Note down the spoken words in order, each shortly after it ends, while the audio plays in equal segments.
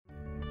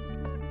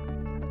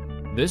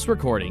This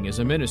recording is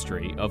a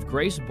ministry of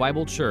Grace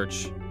Bible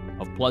Church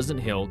of Pleasant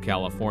Hill,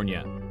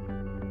 California.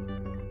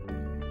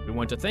 We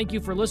want to thank you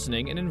for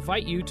listening and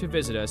invite you to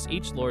visit us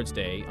each Lord's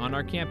Day on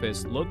our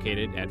campus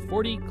located at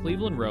 40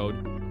 Cleveland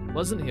Road,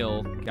 Pleasant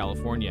Hill,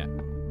 California,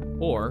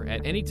 or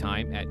at any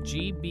time at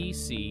gbcph.org.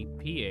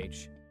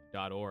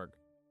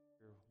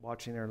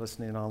 Watching or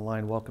listening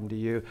online, welcome to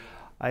you.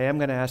 I am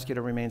going to ask you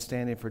to remain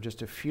standing for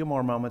just a few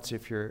more moments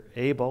if you're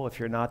able. If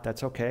you're not,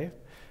 that's okay.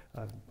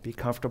 Be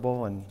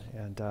comfortable,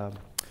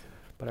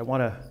 but I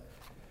want to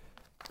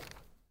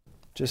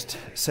just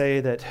say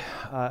that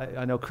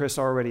I know Chris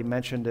already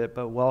mentioned it,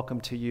 but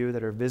welcome to you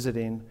that are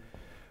visiting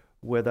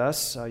with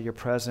us. Your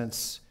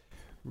presence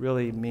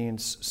really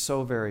means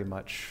so very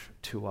much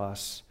to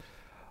us.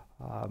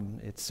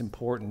 It's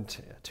important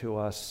to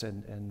us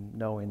and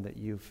knowing that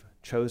you've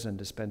chosen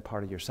to spend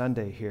part of your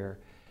Sunday here.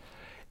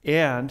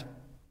 And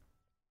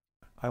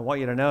I want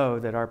you to know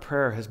that our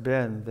prayer has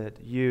been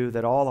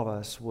that all of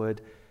us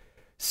would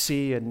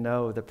see and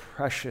know the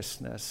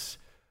preciousness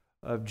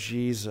of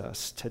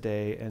Jesus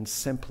today and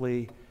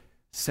simply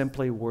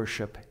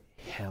worship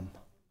Him.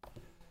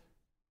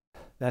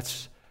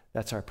 That's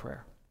our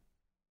prayer.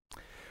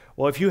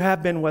 Well, if you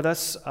have been with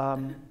us,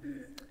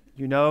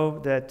 you know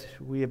that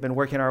we have been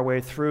working our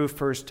way through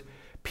 1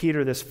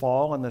 Peter this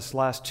fall, and this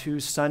last two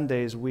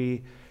Sundays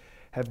we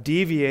have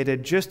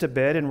deviated just a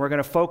bit, and we're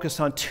going to focus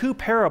on two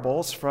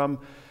parables from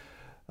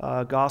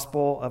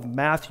Gospel of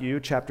Matthew,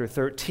 chapter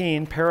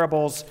 13,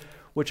 parables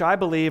which I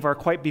believe are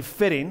quite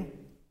befitting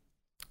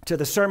to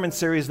the sermon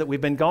series that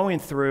we've been going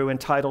through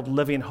entitled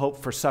Living Hope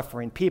for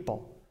Suffering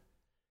People.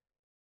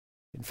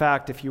 In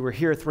fact, if you were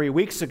here 3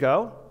 weeks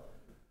ago,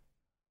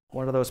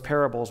 one of those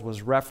parables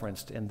was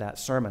referenced in that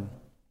sermon.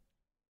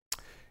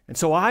 And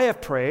so I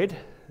have prayed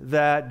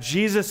that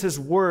Jesus'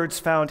 words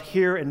found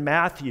here in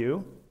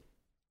Matthew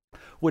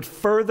would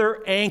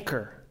further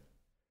anchor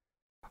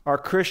our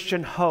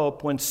Christian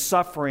hope when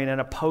suffering in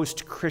a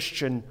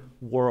post-Christian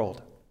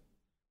world.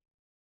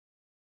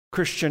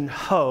 Christian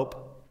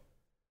hope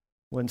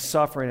when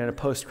suffering in a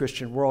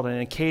post-Christian world, and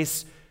in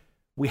case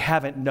we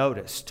haven't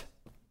noticed,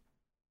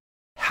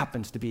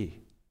 happens to be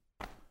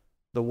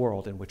the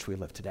world in which we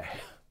live today.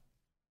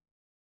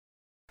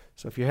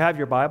 So if you have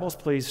your Bibles,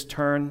 please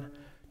turn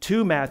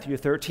to Matthew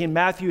 13.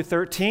 Matthew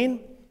 13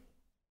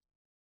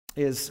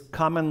 is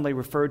commonly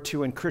referred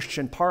to in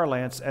Christian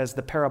parlance as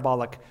the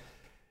parabolic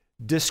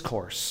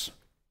discourse.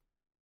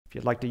 If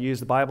you'd like to use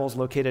the Bibles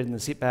located in the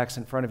seatbacks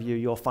in front of you,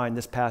 you'll find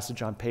this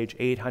passage on page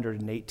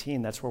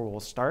 818. That's where we'll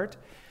start,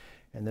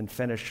 and then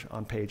finish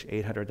on page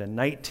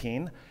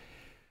 819.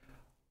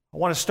 I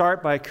want to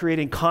start by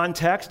creating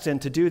context, and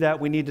to do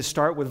that, we need to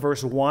start with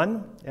verse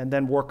 1 and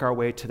then work our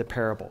way to the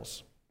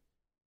parables.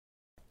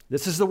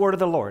 This is the word of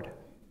the Lord.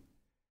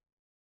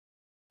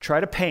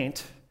 Try to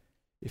paint,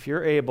 if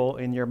you're able,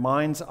 in your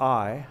mind's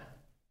eye,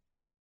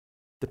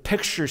 the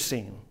picture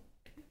scene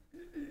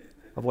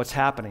of what's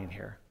happening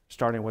here,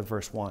 starting with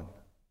verse 1.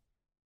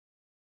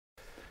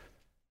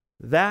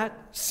 That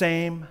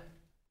same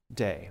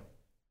day,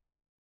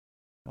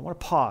 I want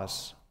to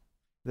pause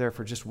there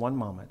for just one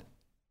moment.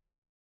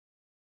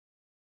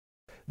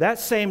 That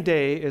same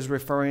day is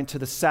referring to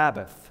the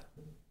Sabbath,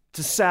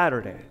 to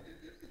Saturday.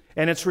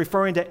 And it's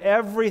referring to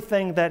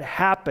everything that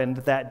happened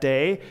that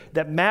day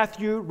that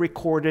Matthew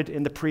recorded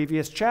in the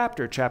previous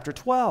chapter, chapter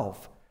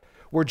 12,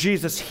 where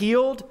Jesus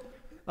healed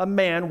a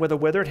man with a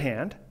withered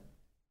hand.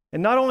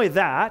 And not only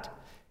that,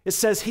 it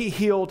says he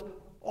healed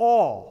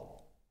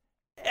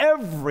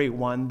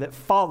everyone that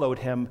followed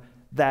him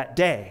that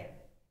day,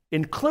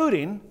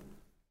 including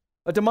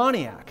a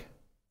demoniac.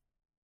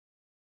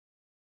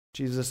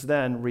 Jesus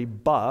then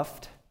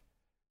rebuffed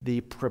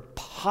the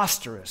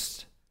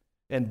preposterous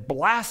and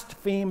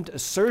blasphemed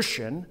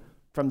assertion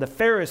from the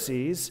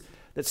Pharisees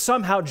that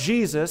somehow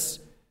Jesus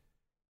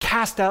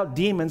cast out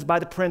demons by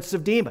the prince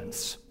of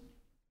demons.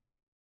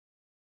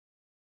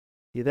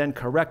 He then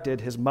corrected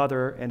his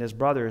mother and his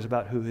brothers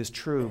about who his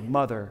true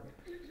mother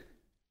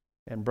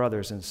and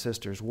brothers and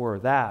sisters were.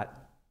 That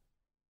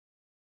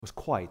was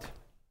quite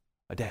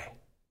a day.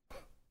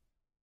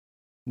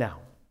 Now,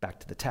 back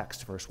to the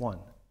text, verse 1.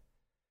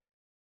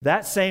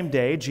 That same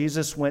day,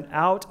 Jesus went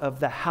out of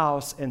the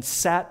house and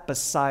sat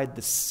beside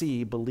the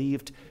sea,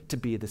 believed to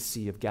be the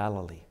Sea of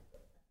Galilee.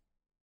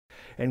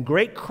 And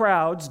great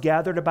crowds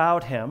gathered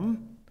about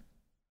him,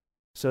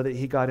 so that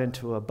he got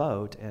into a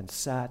boat and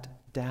sat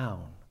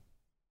down.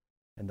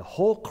 And the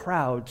whole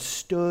crowd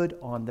stood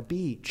on the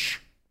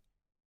beach.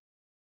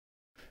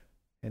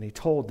 And he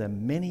told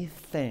them many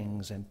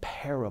things in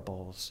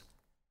parables,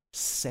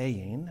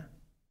 saying,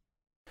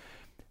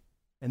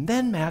 and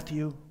then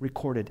Matthew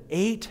recorded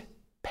 8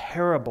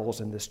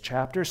 parables in this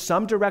chapter,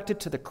 some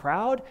directed to the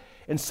crowd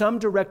and some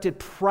directed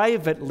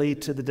privately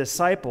to the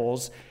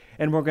disciples.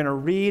 And we're going to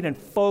read and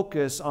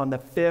focus on the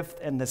 5th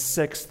and the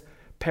 6th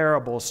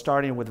parables,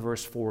 starting with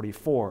verse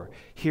 44.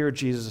 Hear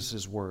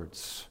Jesus'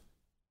 words.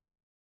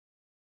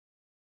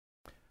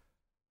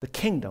 The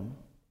kingdom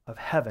of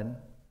heaven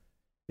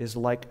is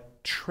like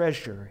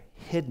treasure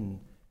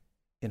hidden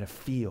in a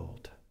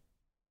field,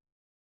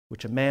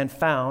 which a man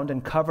found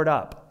and covered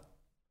up.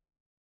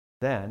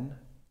 Then,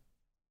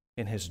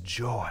 in his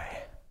joy,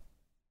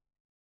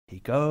 he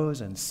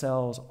goes and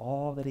sells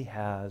all that he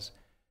has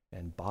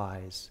and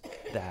buys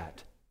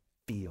that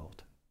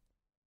field.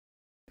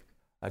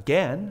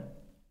 Again,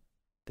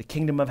 the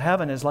kingdom of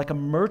heaven is like a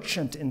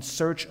merchant in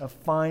search of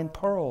fine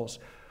pearls,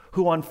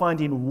 who on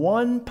finding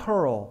one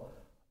pearl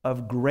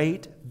of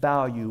great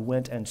value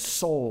went and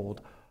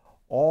sold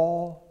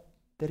all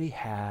that he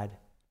had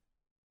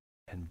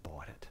and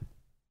bought it.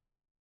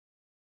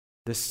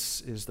 This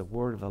is the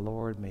word of the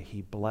Lord. May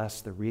he bless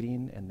the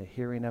reading and the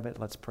hearing of it.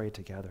 Let's pray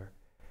together.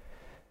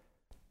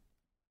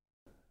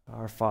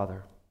 Our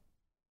Father,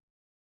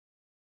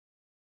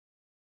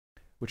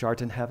 which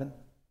art in heaven,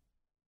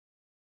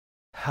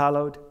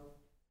 hallowed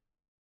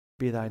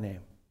be thy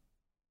name.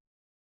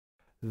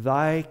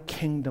 Thy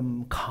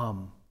kingdom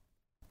come,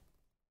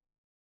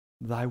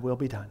 thy will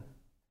be done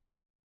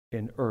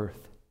in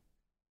earth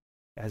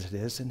as it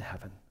is in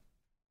heaven.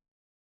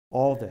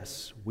 All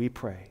this we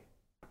pray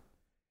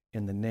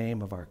in the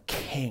name of our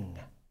King,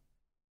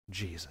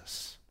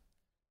 Jesus.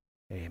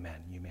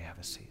 Amen. You may have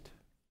a seat.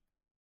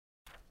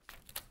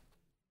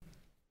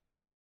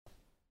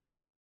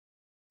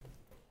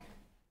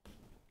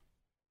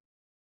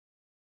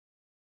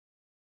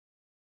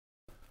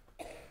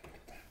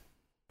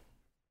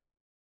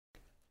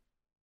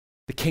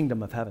 The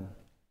kingdom of heaven.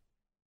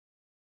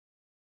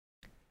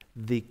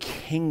 The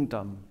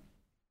kingdom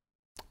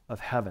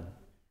of heaven.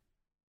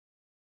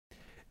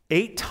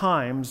 8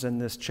 times in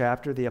this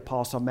chapter, the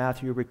Apostle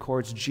Matthew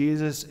records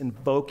Jesus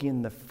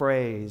invoking the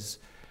phrase,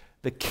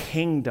 the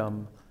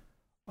kingdom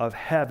of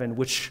heaven,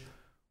 which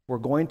we're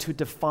going to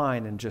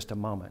define in just a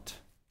moment.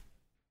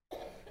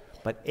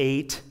 But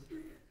 8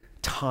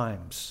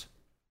 times,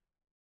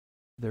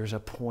 there's a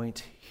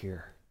point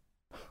here.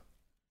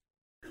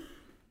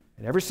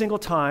 And every single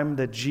time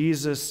that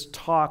Jesus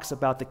talks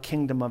about the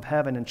kingdom of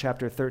heaven in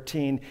chapter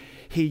 13,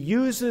 he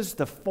uses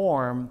the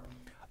form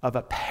of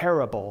a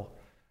parable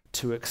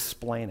to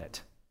explain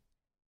it.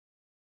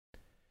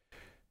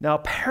 Now,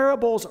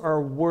 parables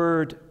are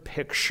word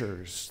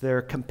pictures.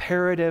 They're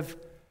comparative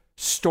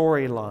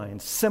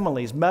storylines,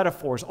 similes,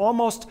 metaphors,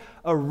 almost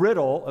a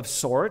riddle of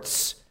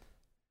sorts.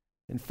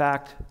 In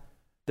fact,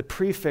 the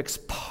prefix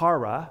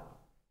para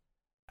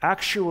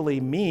actually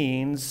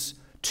means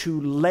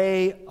to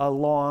lay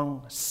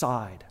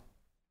alongside.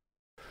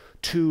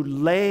 To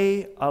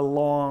lay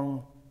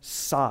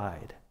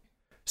alongside.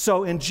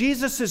 So in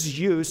Jesus'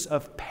 use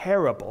of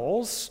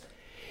parables,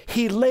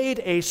 he laid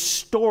a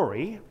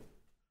story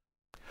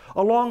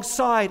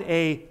alongside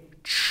a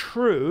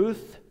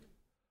truth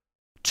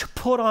to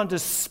put on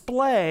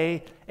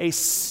display a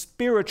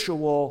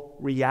spiritual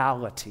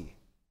reality.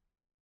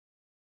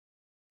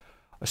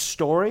 A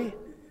story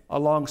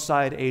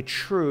alongside a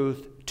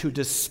truth to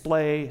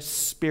display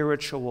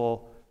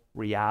spiritual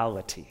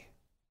reality.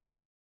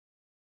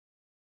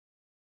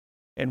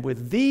 And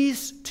with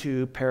these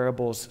 2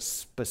 parables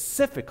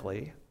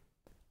specifically,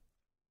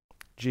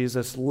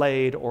 Jesus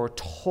laid or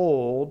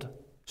told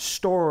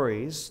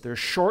stories, they're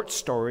short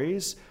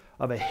stories,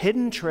 of a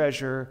hidden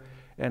treasure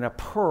and a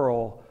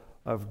pearl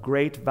of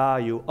great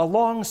value,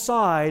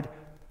 alongside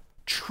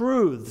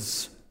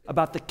truths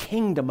about the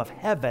kingdom of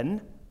heaven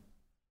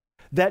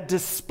that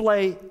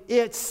display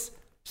its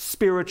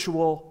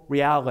spiritual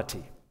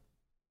reality.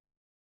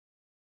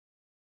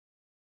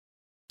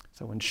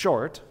 So in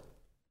short,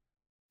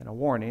 and a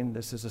warning,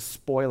 this is a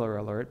spoiler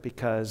alert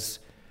because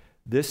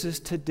this is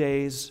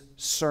today's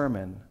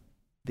sermon,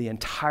 the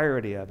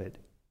entirety of it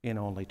in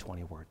only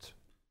 20 words.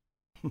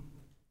 You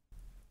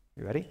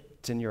ready?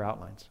 It's in your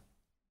outlines.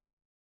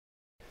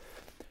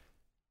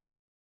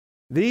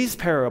 These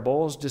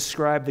parables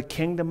describe the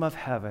kingdom of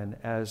heaven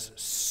as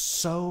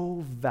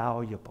so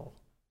valuable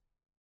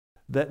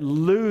that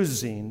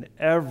losing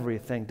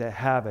everything to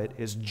have it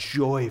is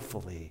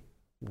joyfully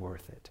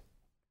worth it.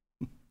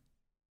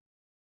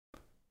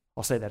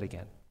 I'll say that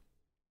again.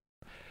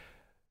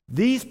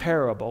 These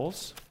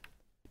parables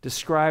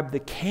describe the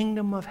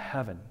kingdom of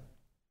heaven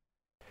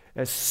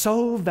as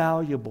so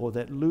valuable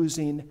that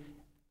losing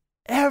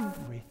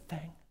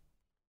everything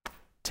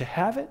to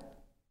have it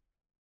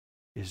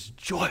is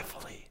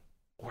joyfully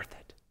worth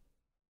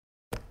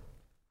it.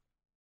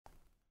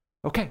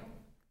 Okay.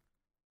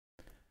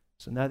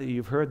 So now that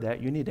you've heard that,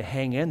 you need to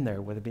hang in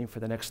there with me for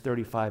the next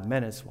 35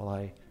 minutes while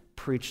I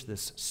preach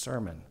this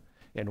sermon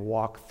and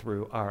walk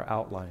through our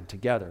outline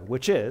together,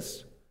 which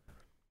is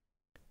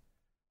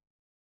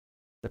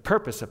the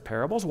purpose of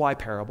parables. Why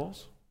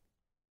parables?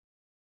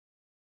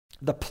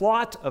 The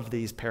plot of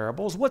these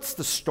parables. What's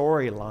the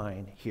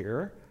storyline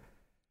here?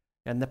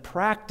 And the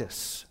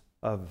practice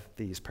of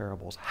these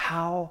parables.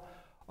 How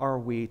are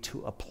we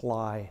to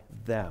apply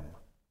them?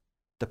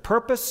 The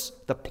purpose,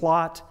 the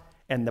plot,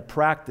 and the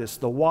practice,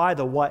 the why,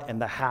 the what,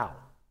 and the how.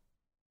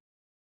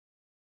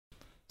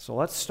 So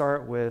let's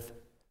start with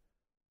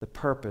the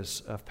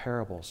purpose of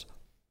parables.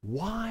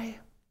 Why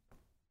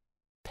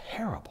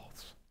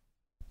parables?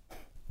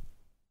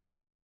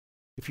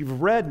 If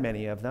you've read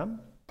many of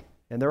them,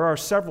 and there are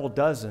several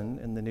dozen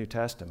in the New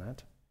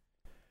Testament,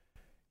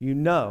 you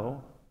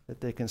know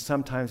that they can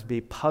sometimes be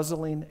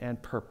puzzling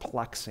and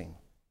perplexing.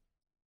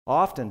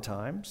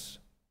 Oftentimes,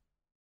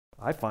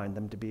 I find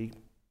them to be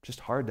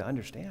just hard to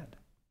understand.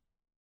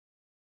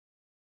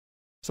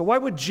 So why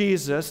would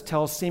Jesus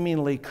tell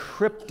seemingly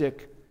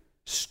cryptic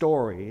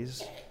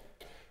stories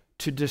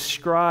to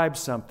describe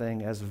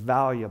something as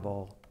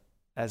valuable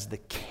as the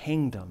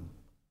kingdom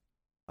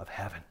of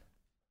heaven?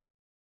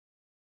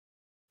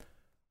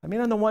 I mean,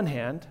 on the one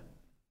hand,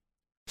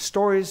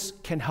 stories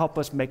can help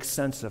us make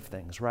sense of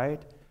things,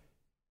 right?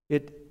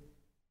 It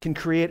can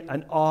create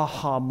an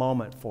aha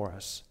moment for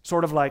us.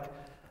 Sort of like,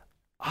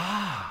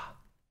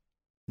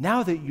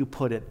 now that you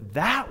put it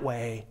that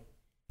way,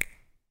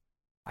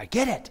 I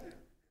get it.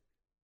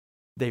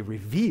 They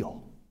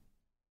reveal.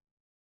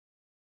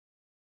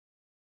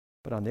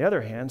 But on the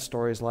other hand,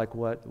 stories like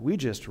what we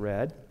just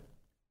read,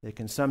 they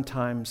can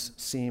sometimes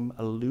seem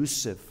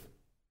elusive,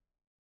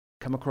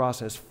 come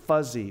across as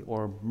fuzzy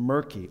or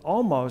murky,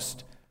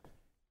 almost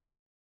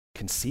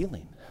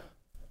concealing.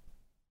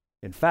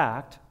 In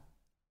fact,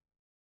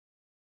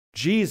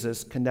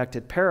 Jesus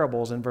connected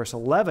parables in verse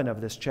 11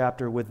 of this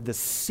chapter with the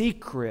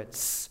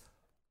secrets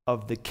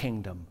of the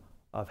kingdom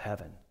of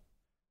heaven.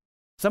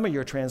 Some of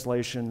your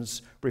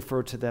translations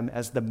refer to them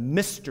as the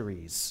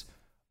mysteries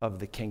of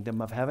the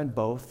kingdom of heaven.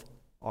 Both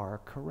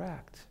are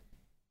correct.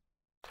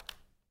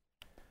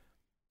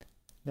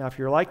 Now, if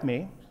you're like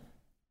me,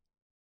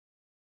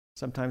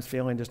 sometimes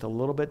feeling just a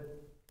little bit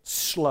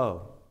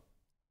slow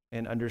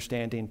in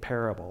understanding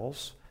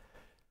parables,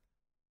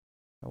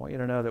 I want you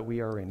to know that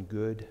we are in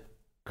good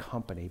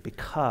company,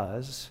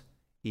 because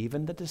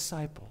even the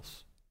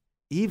disciples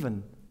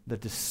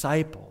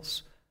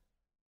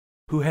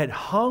who had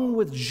hung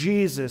with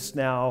Jesus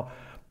now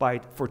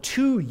for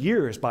 2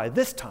 years by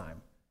this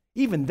time,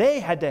 even they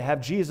had to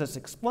have Jesus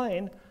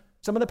explain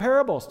some of the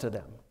parables to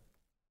them.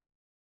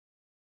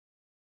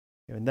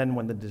 And then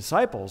when the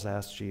disciples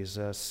asked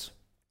Jesus,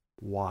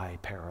 why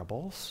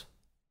parables?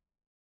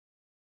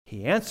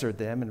 He answered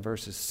them in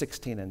verses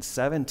 16 and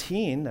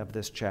 17 of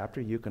this chapter.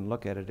 You can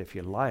look at it if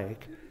you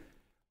like.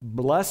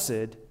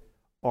 Blessed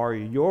are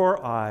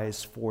your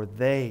eyes, for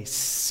they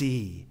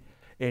see,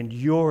 and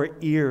your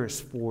ears,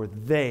 for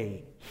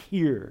they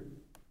hear.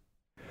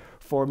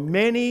 For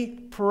many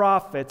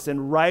prophets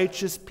and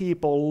righteous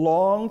people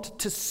longed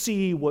to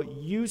see what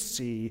you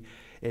see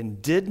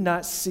and did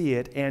not see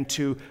it, and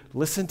to,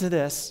 listen to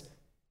this,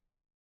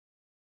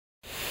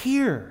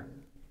 hear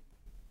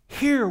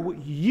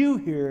what you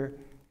hear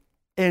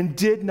and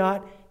did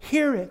not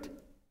hear it.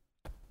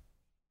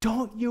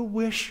 Don't you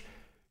wish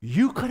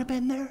you could have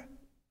been there?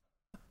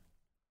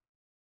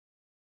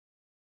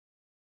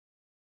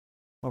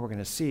 Well, we're going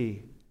to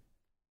see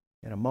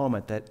in a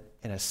moment that,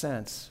 in a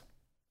sense,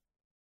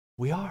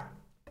 we are.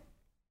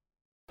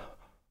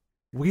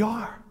 We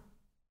are.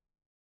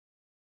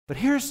 But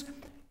here's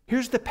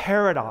the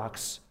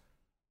paradox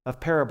of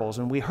parables.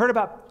 And we heard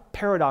about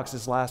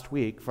paradoxes last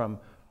week from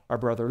our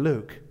brother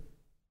Luke.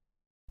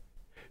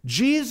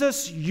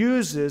 Jesus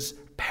uses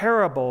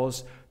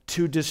parables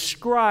to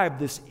describe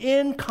this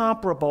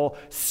incomparable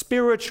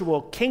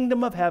spiritual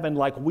kingdom of heaven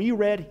like we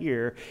read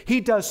here.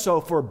 He does so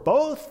for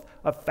both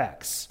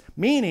effects,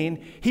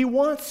 meaning he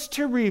wants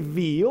to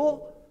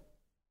reveal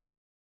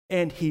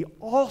and he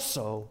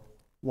also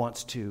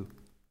wants to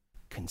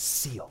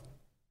conceal.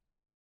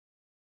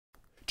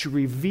 To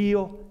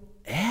reveal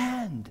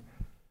and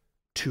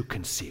to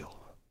conceal.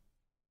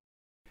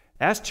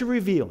 As to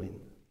revealing,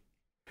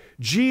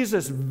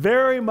 Jesus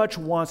very much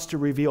wants to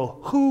reveal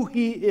who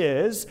he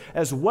is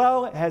as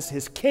well as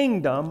his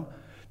kingdom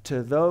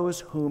to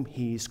those whom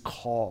he's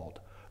called,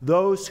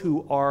 those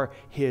who are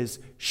his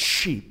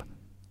sheep.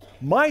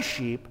 My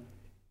sheep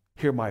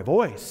hear my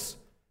voice,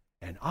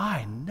 and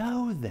I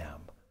know them,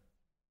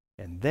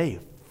 and they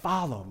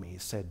follow me,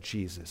 said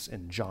Jesus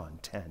in John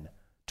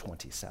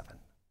 10:27.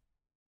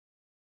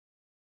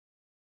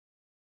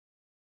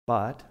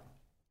 But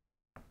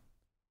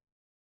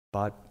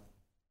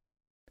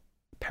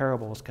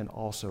parables can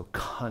also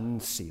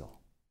conceal,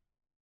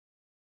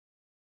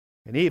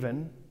 and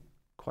even,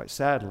 quite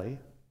sadly,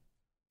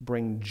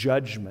 bring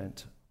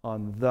judgment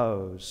on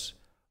those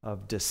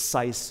of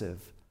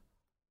decisive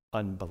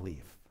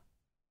unbelief.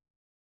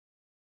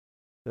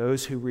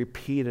 Those who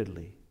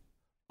repeatedly,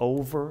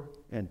 over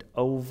and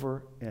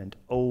over and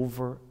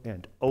over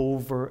and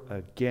over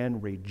again,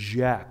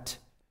 reject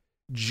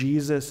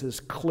Jesus'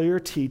 clear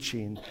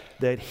teaching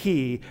that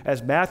he,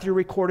 as Matthew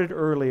recorded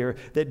earlier,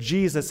 that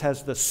Jesus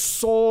has the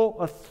sole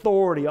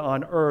authority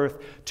on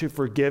earth to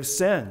forgive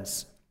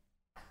sins.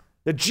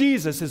 That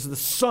Jesus is the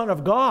Son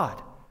of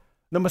God,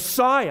 the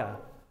Messiah,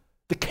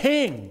 the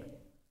King.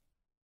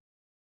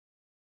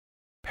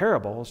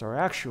 Parables are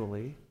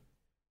actually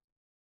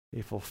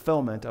a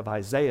fulfillment of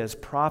Isaiah's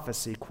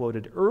prophecy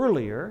quoted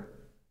earlier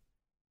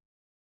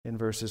in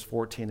verses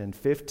 14 and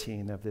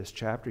 15 of this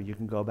chapter. You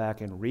can go back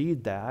and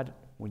read that.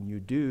 When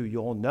you do,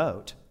 you'll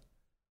note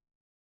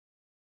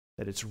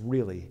that it's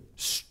really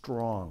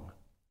strong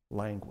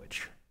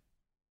language.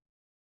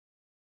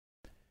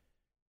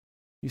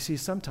 You see,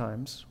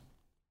 sometimes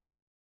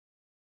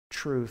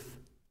truth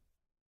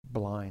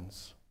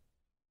blinds.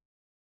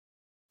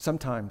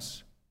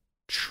 Sometimes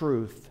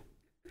truth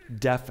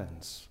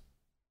deafens.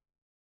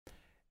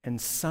 And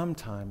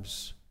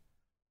sometimes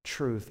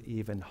truth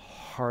even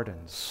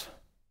hardens.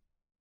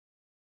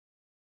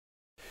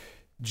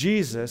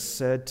 Jesus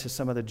said to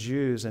some of the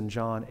Jews in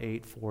John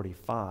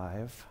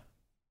 8:45,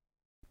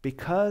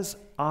 because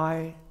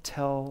I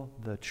tell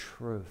the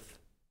truth,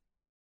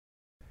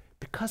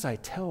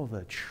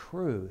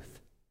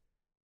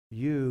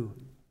 you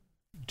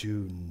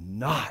do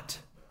not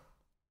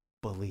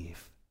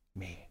believe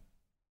me.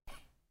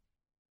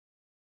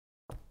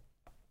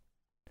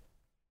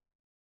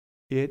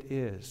 It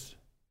is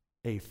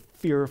a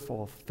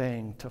fearful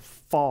thing to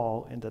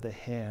fall into the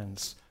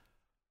hands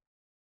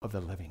of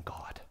the living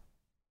God.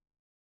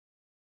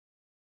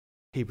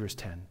 Hebrews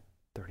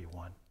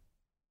 10:31.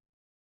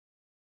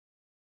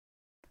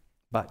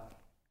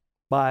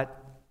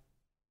 But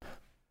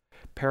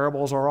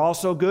parables are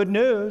also good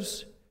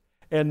news,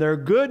 and they're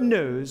good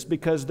news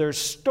because they're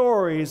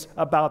stories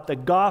about the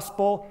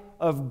gospel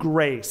of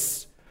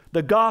grace.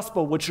 The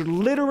gospel, which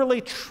literally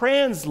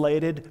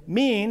translated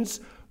means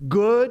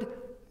good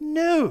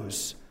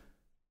news.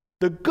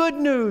 The good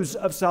news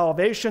of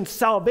salvation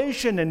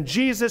in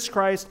Jesus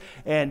Christ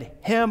and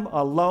Him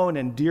alone.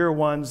 And dear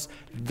ones,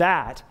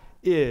 that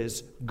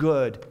is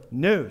good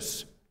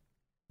news.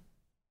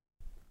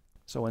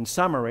 So in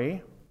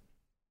summary,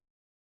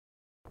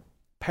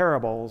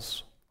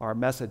 parables are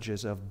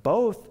messages of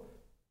both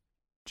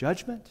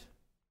judgment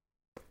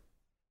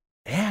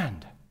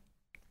and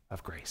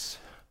of grace.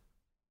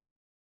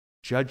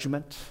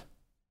 Judgment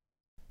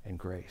and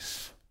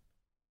grace.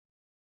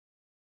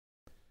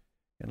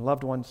 And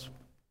loved ones,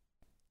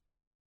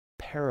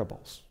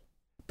 parables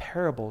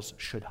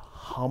should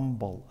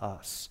humble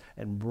us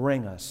and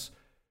bring us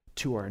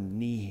to our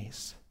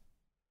knees.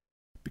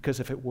 Because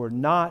if it were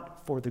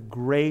not for the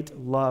great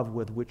love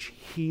with which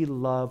He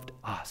loved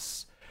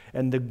us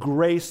and the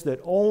grace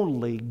that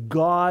only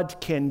God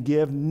can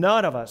give,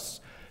 none of us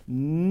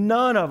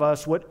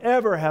would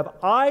ever have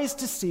eyes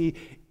to see,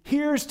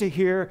 ears to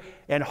hear,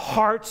 and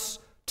hearts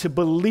to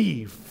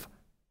believe.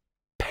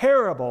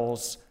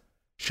 Parables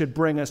should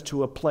bring us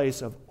to a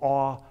place of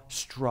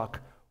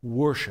awe-struck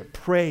worship.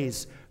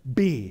 Praise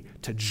be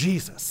to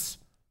Jesus.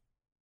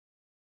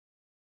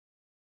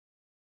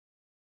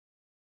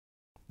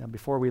 Now,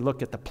 before we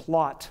look at the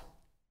plot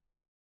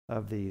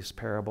of these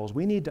parables,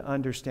 we need to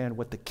understand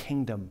what the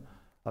kingdom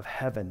of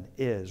heaven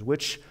is,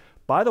 which,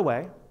 by the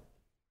way,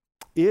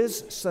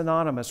 is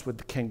synonymous with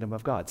the kingdom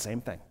of God. Same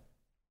thing.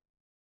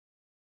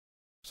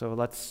 So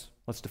let's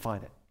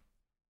define it.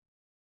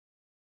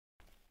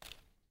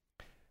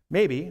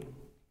 Maybe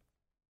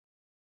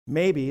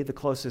the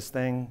closest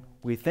thing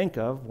we think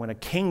of when a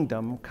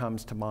kingdom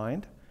comes to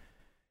mind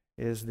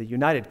is the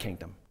United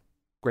Kingdom,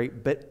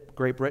 Great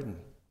Britain,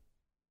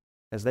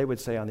 as they would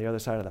say on the other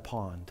side of the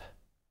pond.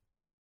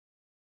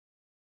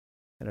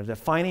 And a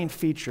defining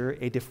feature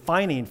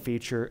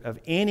of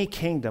any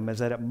kingdom is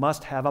that it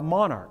must have a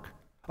monarch,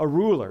 a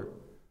ruler,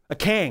 a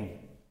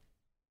king.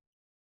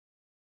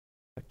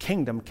 A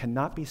kingdom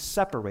cannot be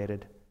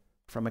separated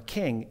from a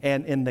king.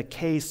 And in the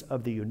case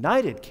of the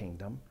United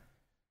Kingdom,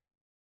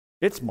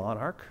 its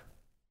monarch,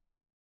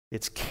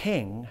 its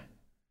king,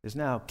 is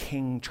now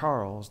King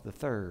Charles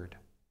III.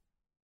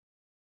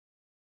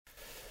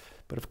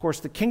 But of course,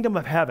 the kingdom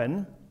of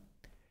heaven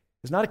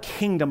is not a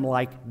kingdom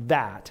like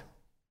that,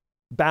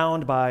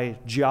 bound by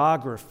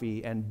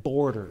geography and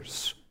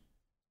borders.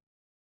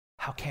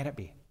 How can it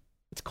be?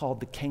 It's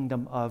called the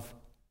kingdom of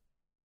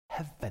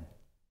heaven.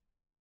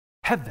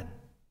 Heaven.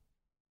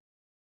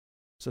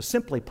 So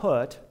simply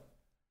put,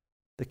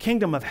 the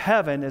kingdom of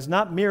heaven is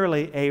not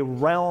merely a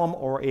realm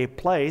or a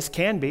place,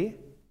 can be,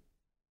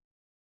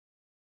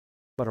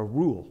 but a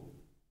rule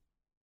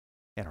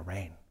and a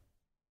reign.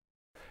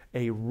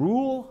 A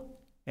rule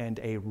and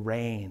a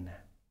reign.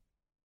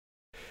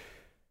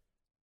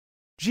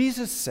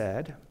 Jesus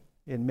said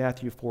in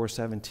Matthew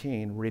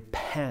 4:17,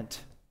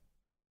 repent,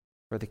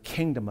 for the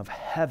kingdom of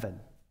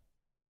heaven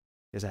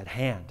is at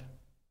hand.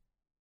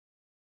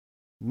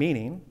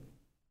 Meaning,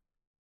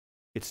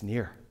 it's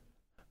near.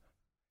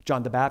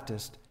 John the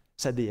Baptist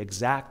said the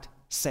exact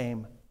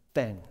same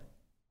thing.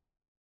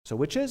 So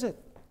which is it?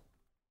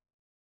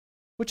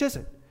 Which is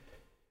it?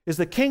 Is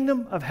the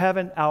kingdom of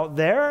heaven out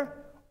there,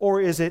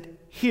 or is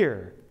it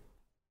here?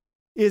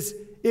 Is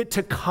it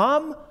to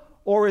come,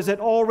 or is it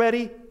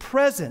already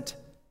present?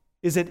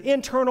 Is it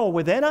internal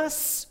within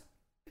us,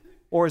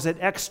 or is it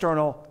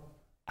external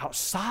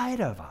outside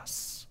of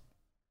us?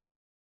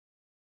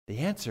 The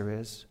answer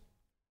is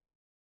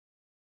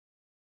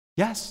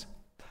yes.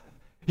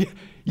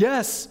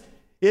 Yes,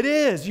 it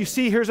is. You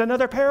see, here's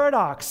another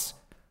paradox,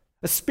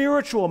 a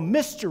spiritual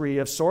mystery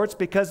of sorts,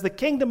 because the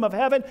kingdom of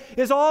heaven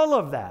is all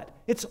of that.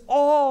 It's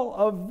all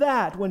of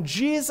that. When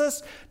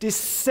Jesus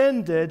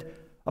descended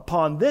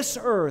upon this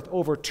earth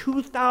over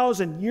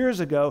 2,000 years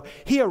ago,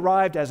 He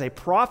arrived as a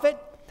prophet,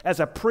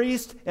 as a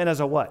priest, and as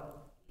a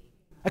what?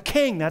 A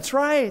king, that's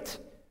right.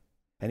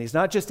 And He's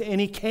not just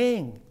any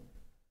king.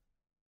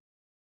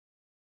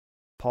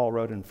 Paul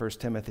wrote in 1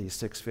 Timothy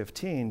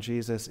 6:15,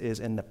 Jesus is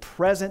in the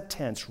present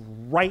tense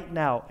right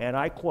now, and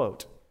I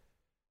quote,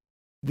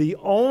 the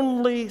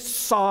only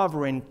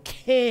sovereign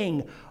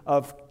King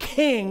of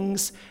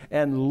kings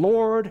and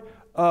Lord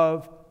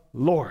of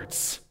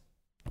lords.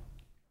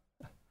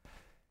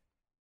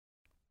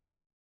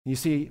 You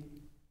see,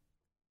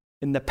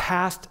 in the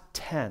past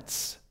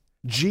tense,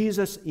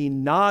 Jesus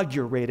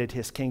inaugurated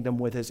his kingdom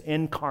with his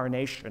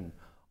incarnation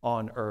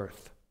on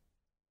earth.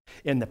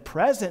 In the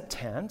present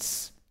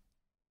tense,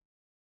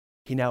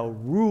 he now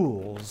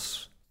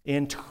rules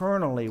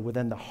internally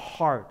within the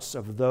hearts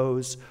of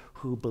those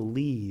who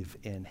believe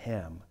in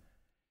him.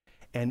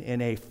 And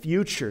in a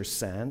future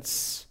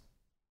sense,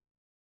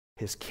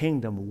 his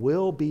kingdom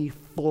will be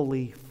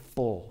fully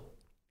full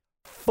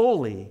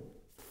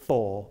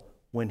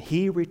when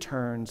he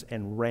returns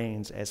and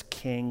reigns as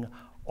king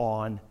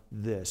on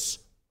this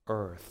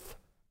earth.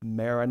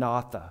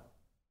 Maranatha,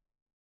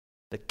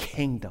 the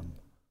kingdom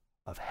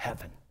of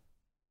heaven.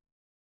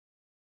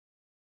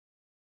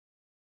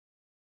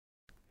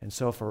 And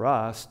so for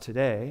us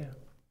today,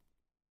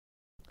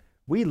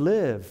 we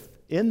live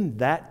in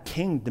that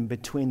kingdom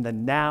between the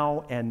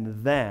now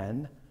and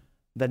then,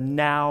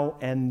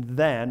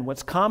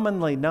 what's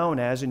commonly known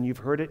as, and you've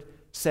heard it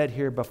said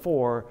here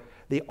before,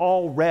 the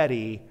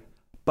already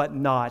but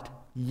not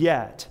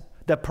yet,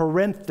 the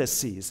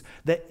parentheses,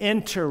 the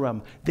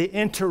interim, the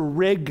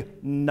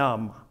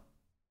interregnum.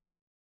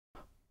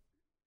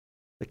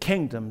 The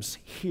kingdom's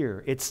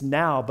here. It's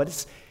now,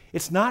 but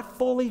it's not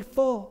fully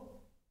full.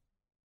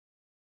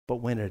 But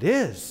when it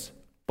is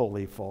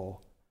fully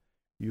full,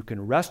 you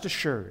can rest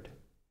assured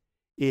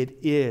it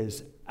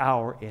is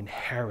our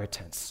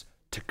inheritance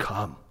to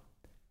come.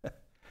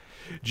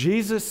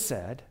 Jesus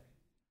said,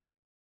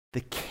 the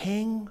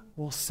king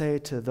will say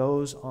to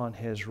those on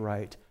his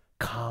right,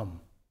 come.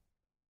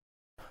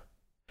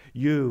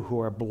 You who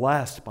are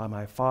blessed by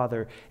my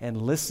Father, and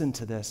listen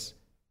to this,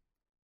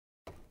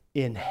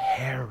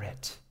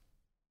 inherit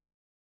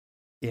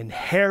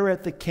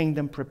the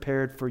kingdom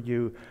prepared for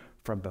you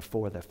from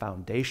before the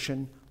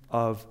foundation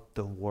of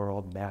the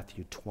world.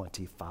 Matthew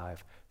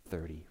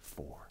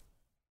 25:34.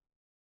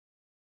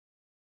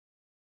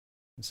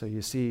 And so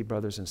you see,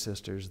 brothers and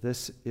sisters,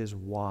 this is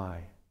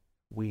why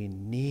we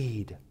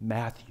need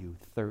Matthew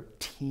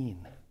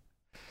 13.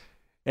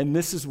 And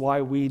this is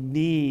why we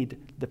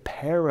need the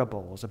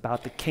parables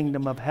about the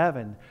kingdom of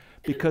heaven,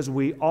 because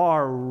we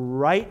are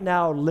right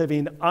now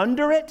living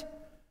under it,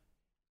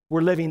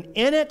 we're living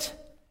in it,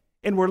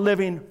 and we're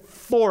living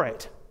for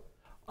it.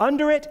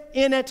 Under it,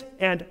 in it,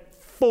 and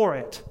for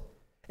it.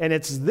 And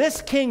it's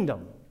this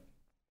kingdom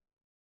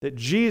that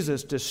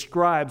Jesus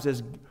describes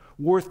as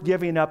worth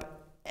giving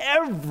up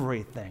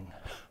everything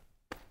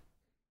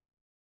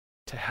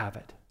to have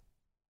it.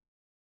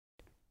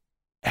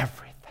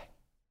 Everything.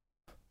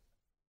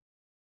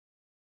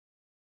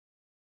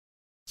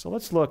 So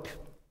let's look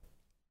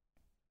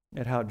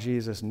at how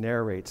Jesus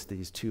narrates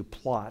these two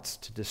plots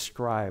to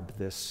describe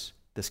this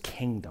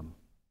kingdom.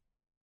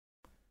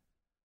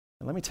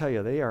 And let me tell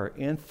you, they are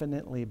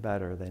infinitely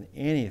better than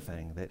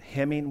anything that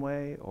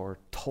Hemingway or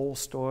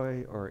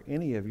Tolstoy or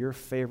any of your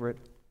favorite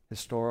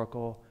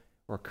historical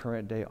or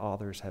current day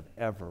authors have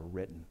ever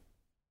written.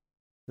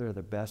 They're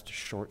the best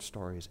short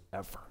stories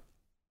ever.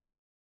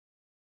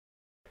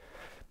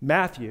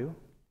 Matthew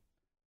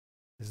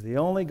is the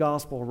only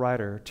gospel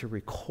writer to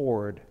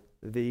record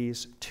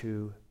these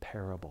two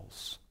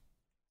parables.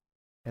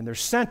 And they're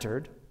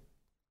centered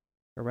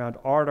around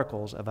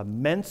articles of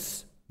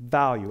immense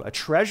value, a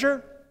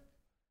treasure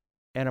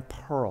and a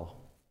pearl.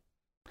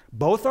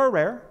 Both are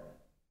rare.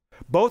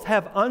 Both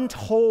have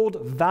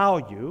untold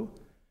value.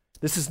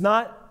 This is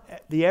not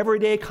the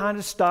everyday kind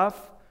of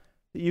stuff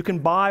that you can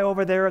buy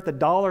over there at the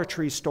Dollar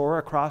Tree store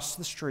across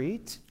the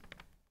street.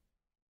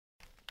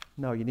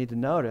 No, you need to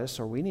notice,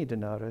 or we need to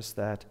notice,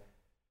 that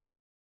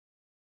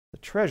the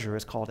treasure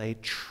is called a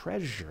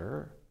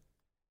treasure,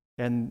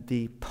 and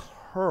the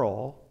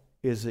pearl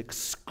is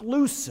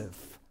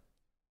exclusive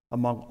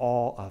among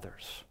all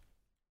others.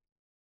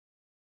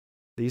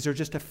 These are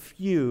just a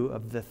few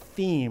of the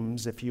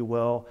themes, if you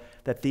will,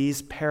 that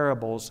these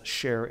parables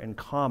share in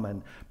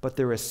common, but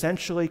they're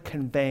essentially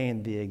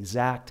conveying the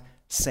exact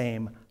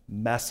same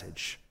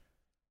message.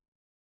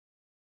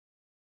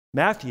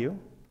 Matthew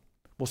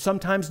will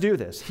sometimes do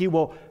this. He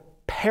will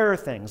pair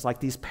things like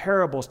these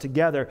parables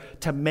together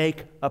to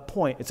make a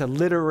point. It's a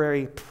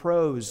literary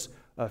prose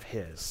of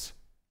his.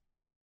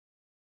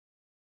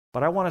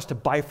 But I want us to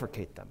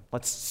bifurcate them.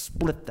 Let's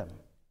split them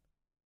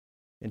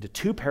into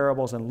two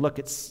parables and look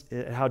at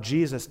how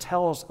Jesus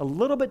tells a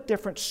little bit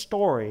different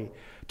story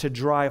to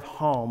drive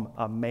home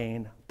a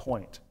main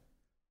point.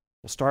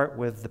 We'll start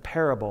with the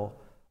parable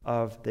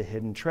of the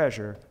hidden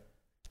treasure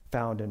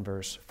found in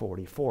verse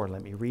 44.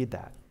 Let me read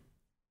that.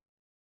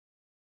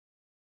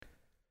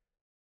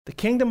 The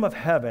kingdom of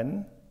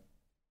heaven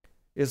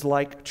is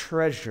like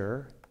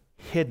treasure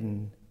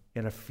hidden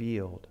in a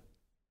field,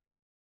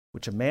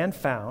 which a man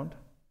found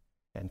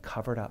and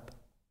covered up.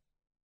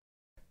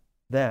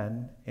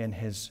 Then, in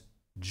his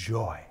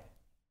joy,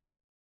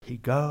 he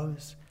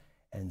goes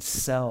and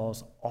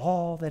sells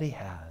all that he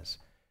has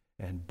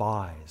and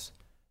buys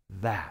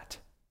that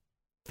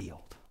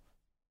field.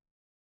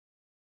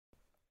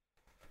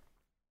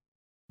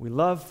 We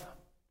love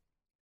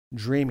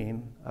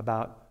dreaming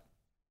about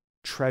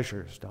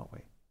treasures, don't we?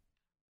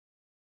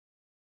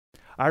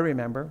 I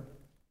remember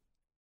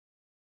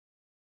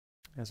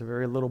as a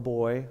very little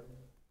boy,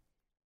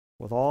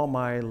 with all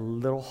my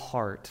little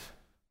heart,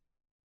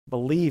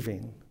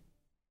 believing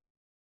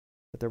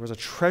that there was a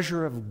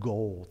treasure of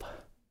gold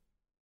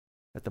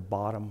at the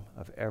bottom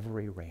of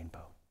every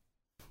rainbow.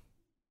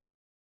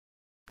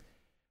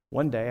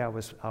 One day I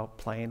was out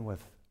playing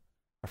with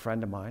a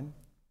friend of mine,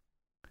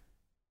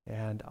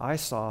 and I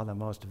saw the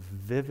most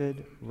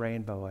vivid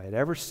rainbow I had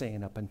ever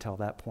seen up until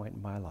that point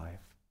in my life.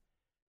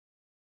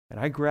 And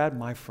I grabbed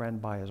my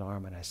friend by his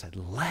arm and I said,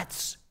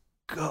 "Let's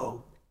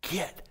go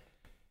get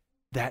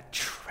that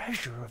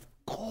treasure of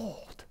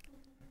gold."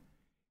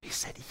 He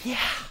said,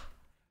 "Yeah,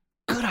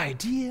 good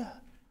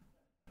idea."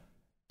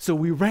 So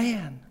we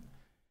ran,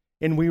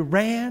 and we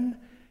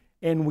ran,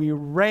 and we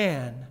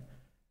ran.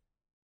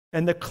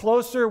 And the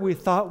closer we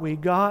thought we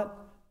got,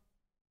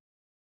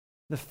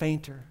 the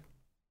fainter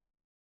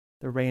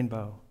the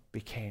rainbow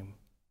became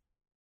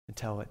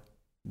until it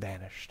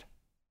vanished.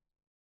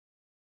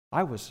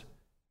 I was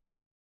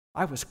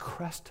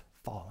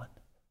crestfallen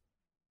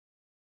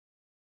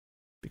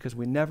because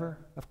we never,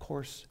 of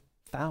course,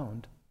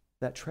 found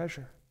that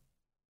treasure.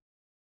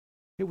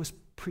 It was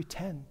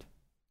pretend.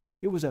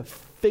 It was a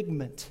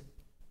figment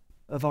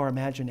of our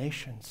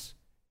imaginations.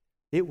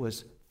 It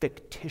was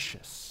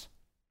fictitious.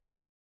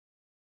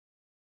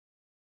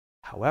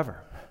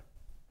 However,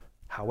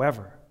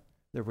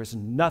 there was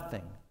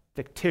nothing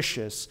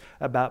fictitious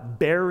about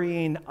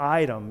burying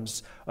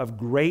items of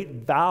great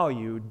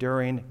value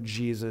during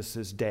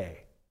Jesus'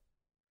 day.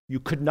 You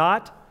could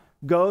not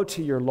go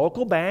to your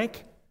local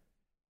bank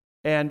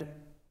and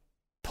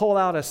pull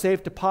out a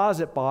safe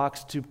deposit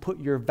box to put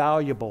your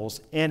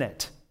valuables in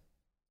it.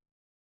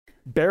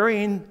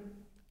 Burying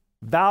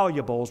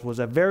valuables was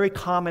a very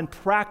common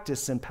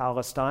practice in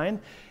Palestine,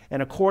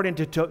 and according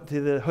to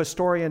the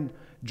historian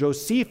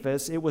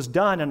Josephus, it was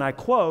done, and I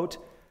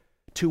quote,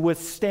 to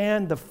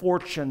withstand the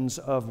fortunes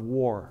of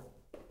war.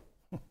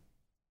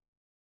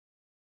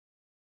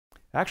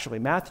 Actually,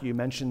 Matthew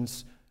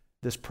mentions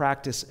this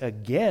practice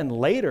again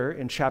later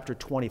in chapter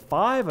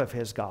 25 of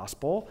his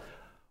gospel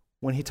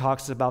when he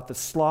talks about the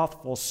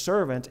slothful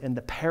servant in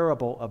the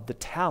parable of the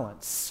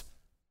talents.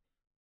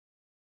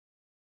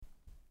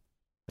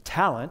 A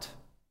talent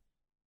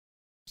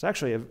is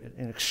actually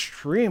an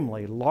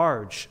extremely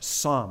large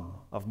sum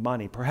of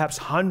money, perhaps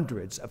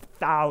hundreds of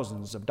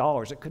thousands of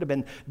dollars. It could have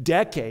been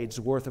decades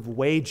worth of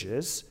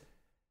wages.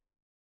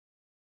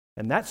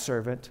 And that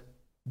servant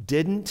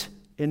didn't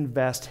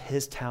invest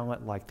his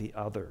talent like the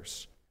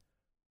others,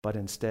 but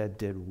instead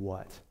did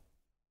what?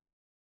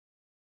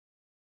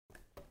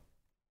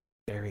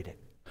 Buried it.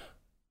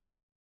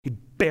 He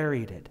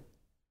buried it.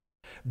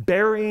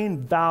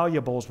 Burying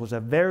valuables was a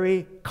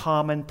very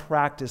common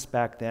practice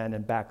back then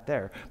and back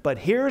there. But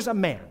here's a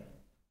man.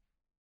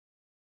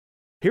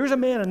 Here's a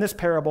man in this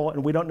parable,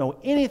 and we don't know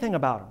anything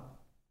about him.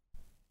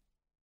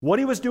 What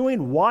he was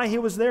doing, why he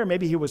was there.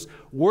 Maybe he was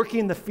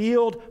working the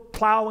field,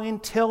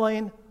 plowing,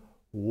 tilling,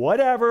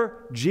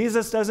 whatever.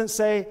 Jesus doesn't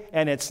say,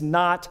 and it's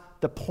not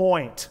the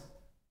point.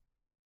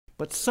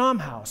 But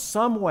somehow,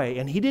 some way,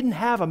 and he didn't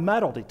have a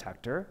metal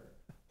detector,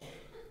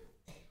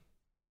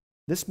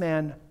 this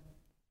man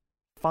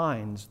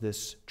finds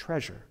this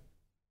treasure.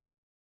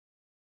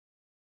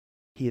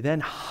 He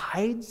then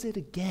hides it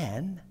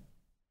again,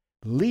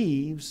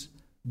 leaves,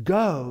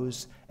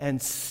 goes,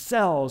 and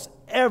sells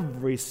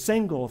every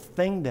single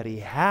thing that he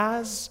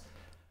has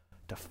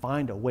to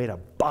find a way to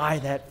buy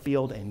that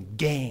field and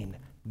gain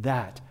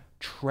that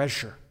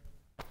treasure.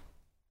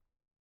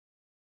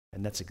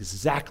 And that's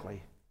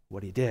exactly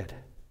what he did.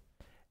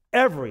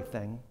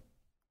 Everything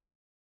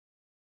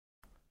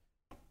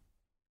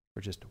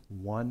for just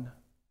one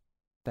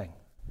thing.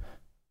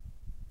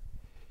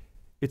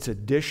 It's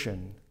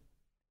addition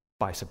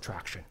by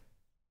subtraction.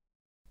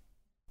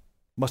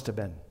 Must have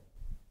been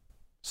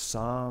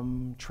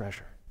some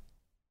treasure.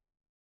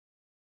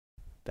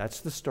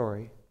 That's the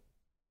story.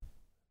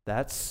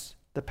 That's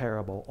the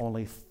parable.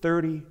 Only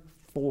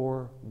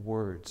 34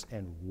 words,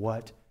 and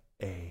what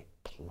a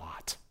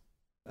plot.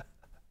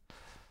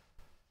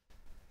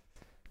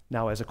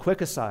 Now, as a quick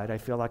aside, I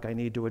feel like I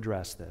need to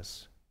address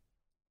this.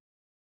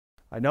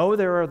 I know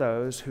there are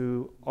those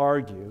who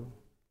argue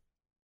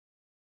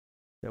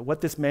that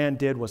what this man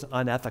did was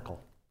unethical,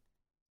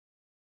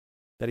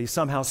 that he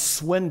somehow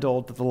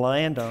swindled the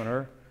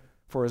landowner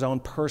for his own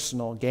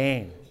personal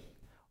gain.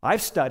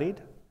 I've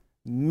studied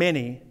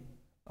many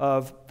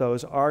of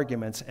those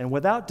arguments, and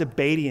without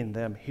debating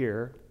them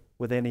here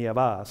with any of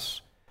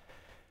us,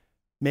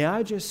 may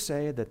I just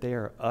say that they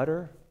are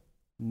utter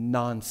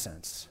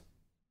nonsense.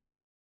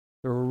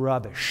 They're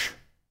rubbish.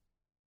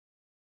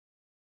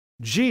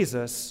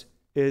 Jesus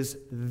is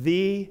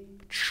the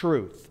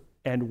truth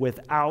and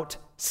without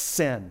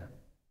sin.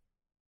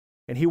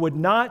 And he would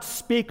not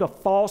speak a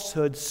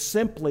falsehood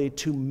simply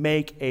to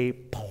make a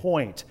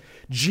point.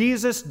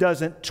 Jesus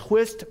doesn't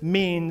twist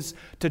means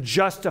to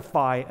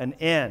justify an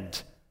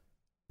end.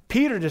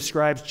 Peter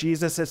describes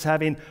Jesus as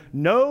having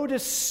no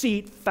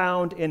deceit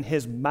found in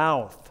his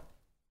mouth.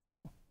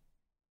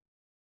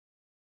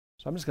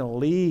 So I'm just going to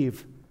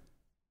leave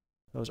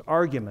those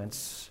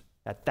arguments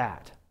at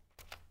that.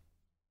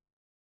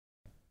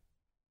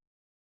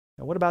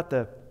 Now, what about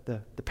the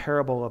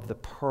parable of the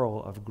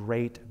pearl of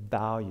great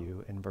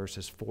value in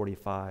verses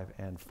 45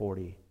 and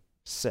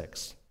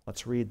 46?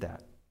 Let's read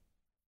that.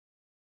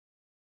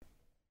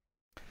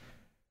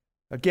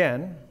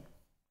 Again,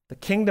 the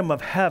kingdom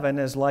of heaven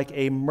is like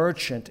a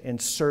merchant in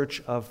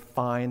search of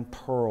fine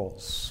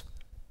pearls,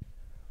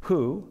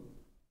 who,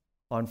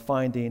 on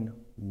finding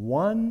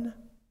one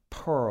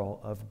pearl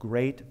of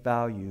great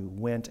value,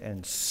 went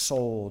and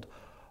sold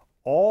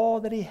all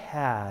that he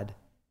had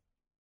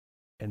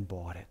and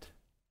bought it.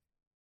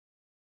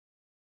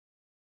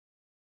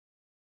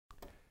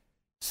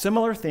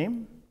 Similar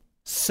theme,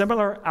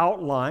 similar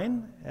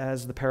outline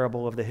as the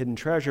parable of the hidden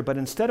treasure, but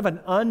instead of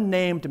an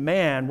unnamed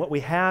man, what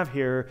we have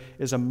here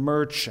is a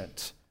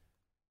merchant.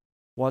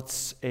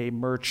 What's a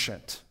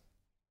merchant?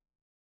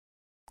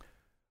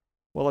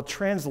 Well, a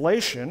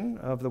translation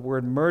of the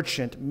word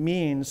merchant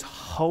means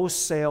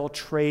wholesale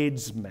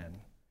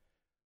tradesman.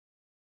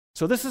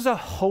 So this is a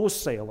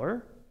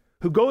wholesaler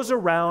who goes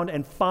around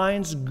and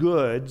finds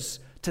goods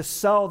to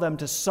sell them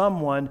to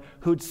someone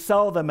who'd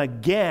sell them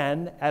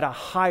again at a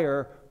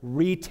higher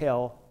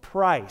retail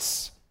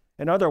price.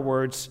 In other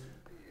words,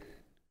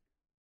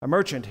 a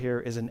merchant here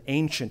is an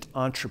ancient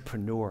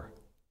entrepreneur.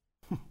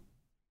 And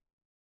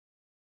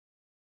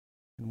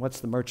what's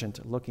the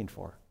merchant looking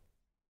for?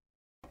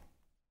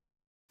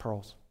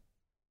 Pearls.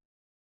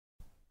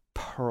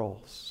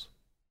 Pearls.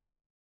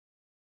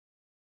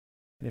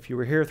 And if you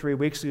were here 3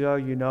 weeks ago,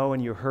 you know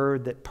and you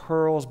heard that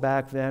pearls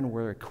back then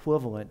were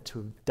equivalent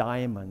to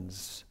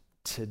diamonds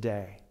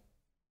today.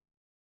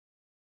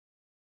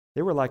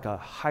 They were like a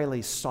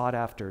highly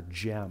sought-after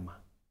gem.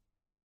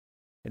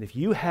 And if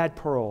you had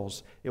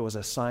pearls, it was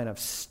a sign of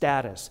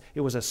status.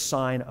 It was a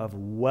sign of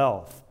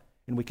wealth.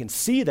 And we can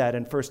see that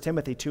in 1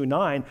 Timothy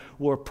 2:9,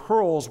 where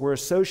pearls were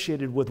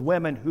associated with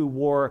women who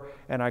wore,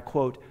 and I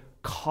quote,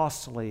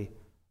 costly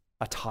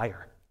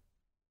attire.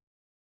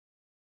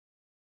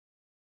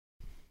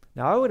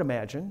 Now, I would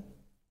imagine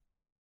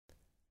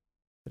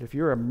that if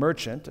you're a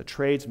merchant, a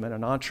tradesman,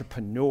 an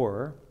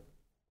entrepreneur,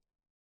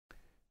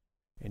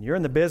 and you're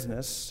in the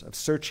business of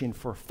searching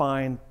for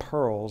fine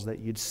pearls, that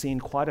you'd seen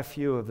quite a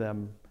few of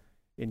them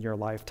in your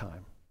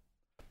lifetime.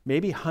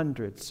 Maybe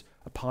hundreds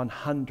upon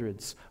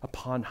hundreds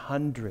upon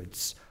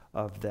hundreds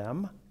of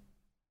them.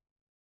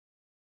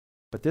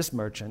 But this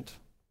merchant,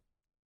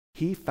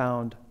 he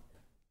found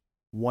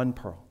one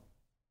pearl.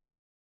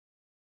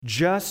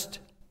 Just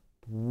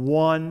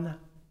one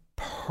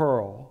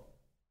pearl.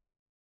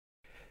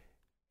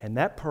 And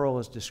that pearl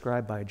is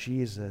described by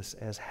Jesus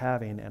as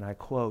having, and I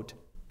quote,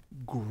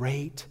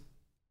 great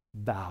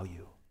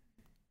value.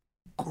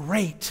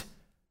 Great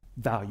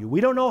value.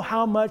 We don't know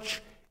how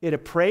much it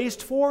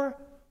appraised for,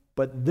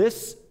 but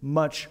this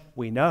much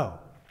we know.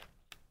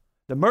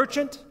 The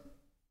merchant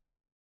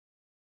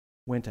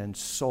went and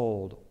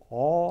sold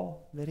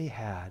all that he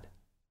had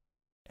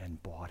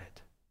and bought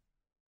it.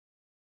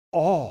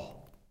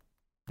 All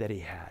that he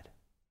had.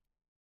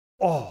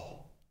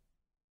 All.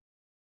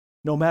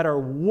 No matter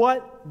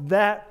what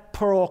that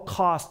pearl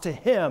cost to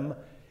him,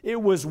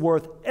 it was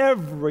worth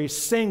every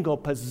single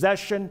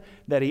possession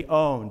that he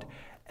owned.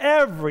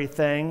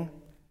 Everything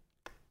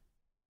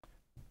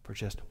for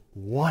just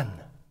one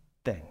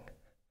thing.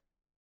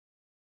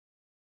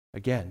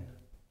 Again,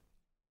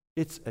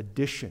 it's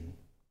addition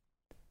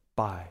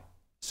by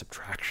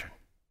subtraction.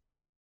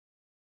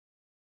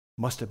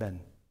 Must have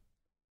been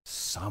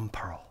some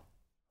pearl.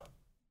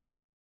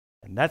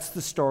 And that's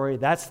the story,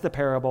 that's the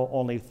parable,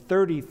 only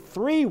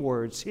 33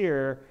 words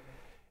here,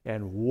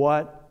 and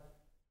what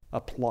a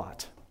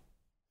plot.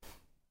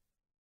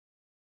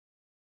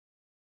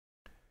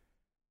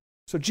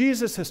 So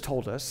Jesus has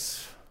told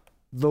us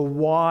the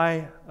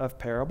why of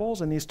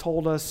parables, and he's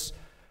told us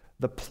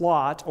the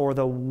plot or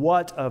the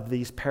what of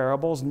these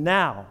parables.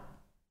 Now,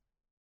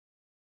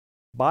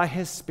 by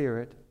his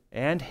Spirit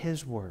and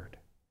his word,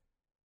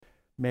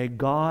 may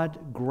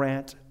God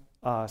grant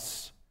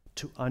us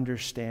to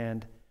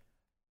understand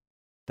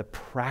the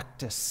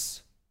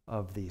practice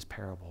of these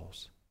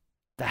parables,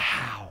 the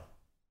how.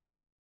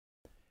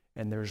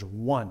 And there's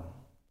one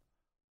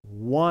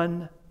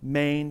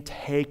main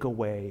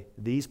takeaway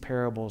these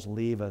parables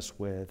leave us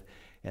with,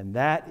 and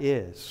that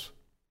is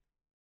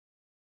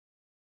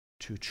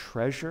to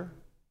treasure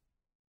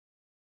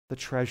the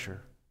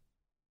treasure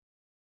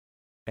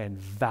and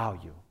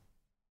value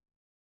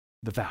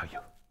the value.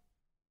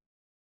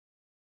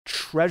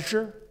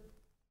 Treasure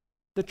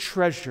the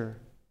treasure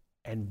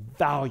and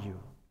value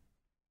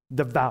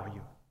the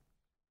value.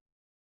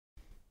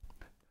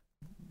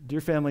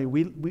 Dear family,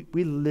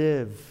 we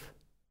live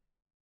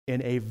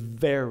in a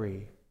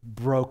very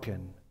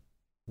broken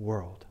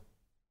world.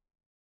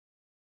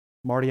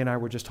 Marty and I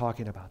were just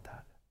talking about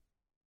that.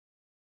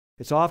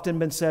 It's often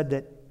been said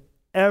that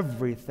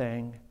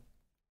everything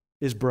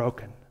is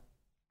broken.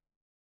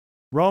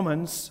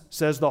 Romans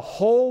says the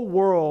whole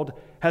world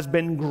has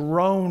been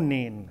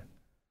groaning.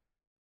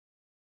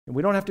 And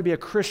we don't have to be a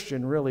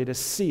Christian, really, to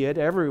see it.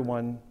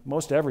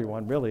 Most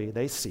everyone, really,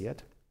 they see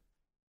it.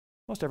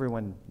 Most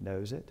everyone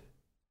knows it.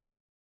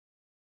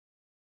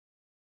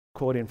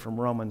 Quoting from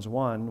Romans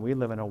 1, we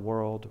live in a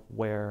world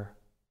where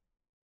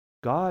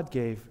God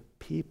gave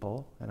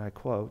people, and I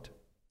quote,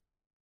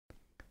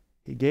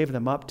 He gave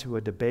them up to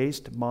a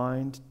debased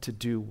mind to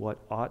do what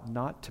ought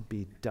not to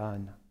be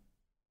done,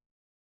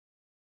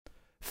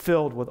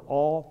 filled with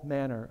all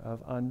manner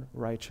of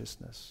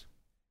unrighteousness,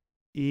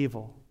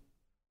 evil,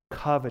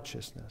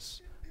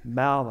 covetousness,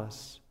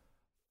 malice,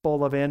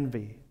 full of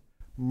envy,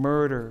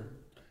 murder,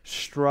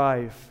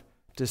 strife,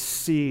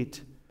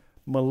 deceit,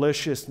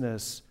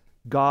 maliciousness,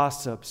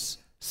 gossips,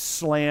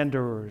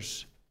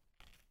 slanderers,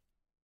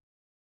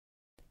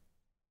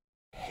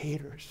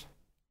 haters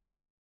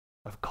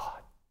of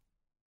God,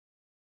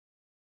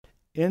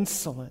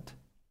 insolent,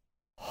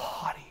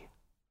 haughty,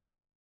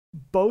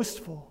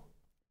 boastful,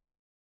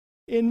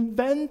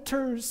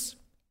 inventors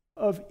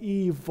of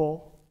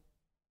evil,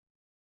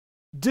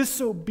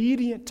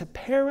 disobedient to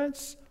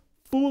parents,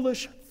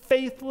 foolish,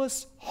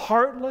 faithless,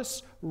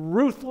 heartless,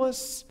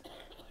 ruthless.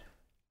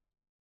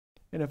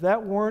 And if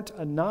that weren't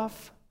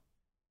enough,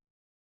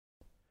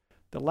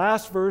 the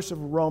last verse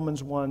of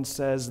Romans 1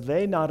 says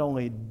they not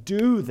only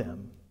do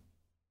them,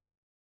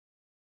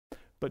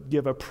 but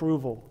give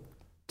approval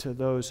to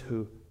those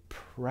who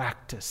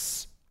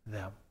practice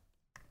them.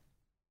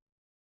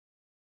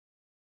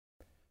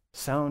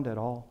 Sound at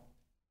all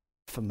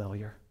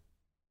familiar?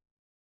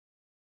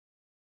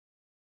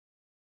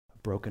 A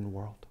broken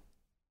world.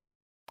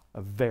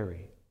 A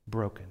very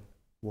broken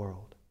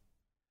world.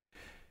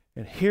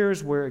 And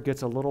here's where it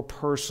gets a little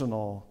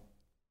personal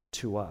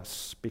to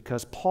us,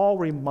 because Paul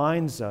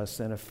reminds us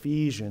in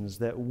Ephesians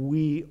that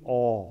we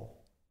all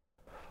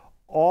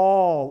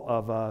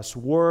of us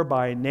were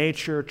by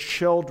nature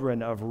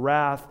children of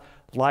wrath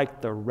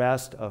like the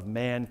rest of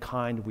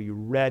mankind. We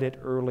read it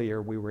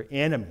earlier. We were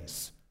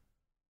enemies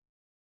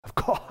of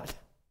God.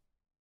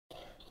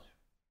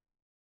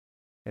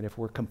 And if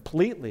we're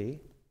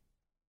completely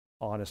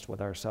honest with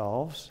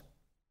ourselves,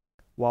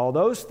 while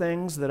those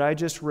things that I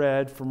just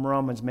read from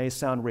Romans may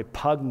sound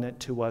repugnant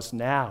to us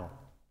now,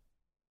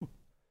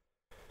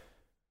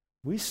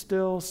 we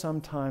still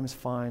sometimes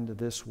find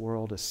this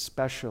world,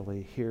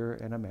 especially here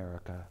in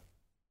America,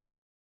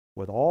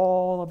 with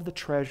all of the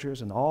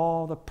treasures and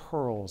all the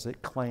pearls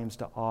it claims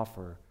to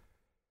offer,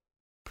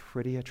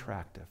 pretty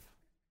attractive.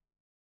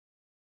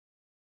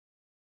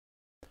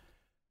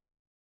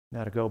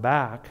 Now, to go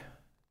back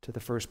to the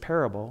first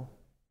parable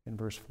in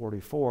verse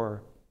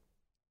 44,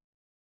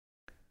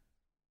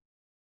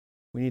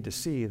 we need to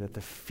see that the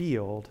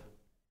field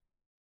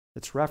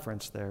that's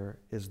referenced there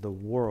is the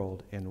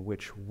world in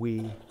which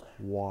we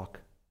walk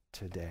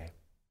today.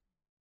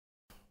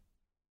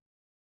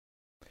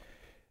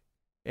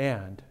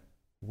 And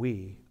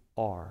we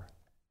are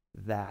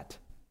that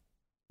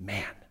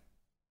man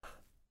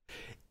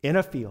in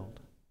a field,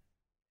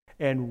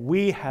 and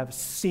we have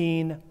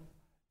seen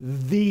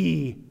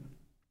the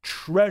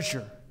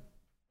treasure.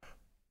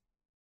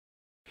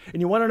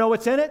 And you want to know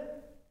what's in it?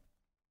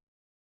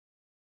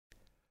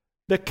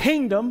 The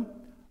kingdom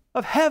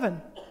of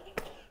heaven.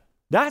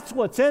 That's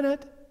what's in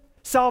it.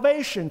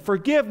 Salvation,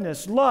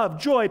 forgiveness, love,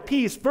 joy,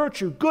 peace,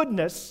 virtue,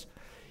 goodness,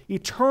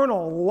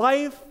 eternal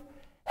life,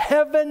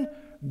 heaven,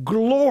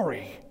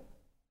 glory.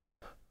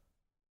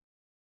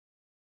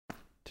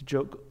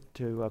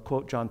 To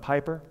quote John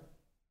Piper,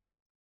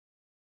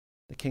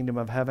 the kingdom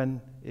of heaven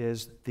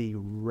is the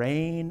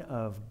reign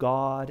of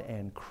God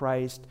and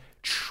Christ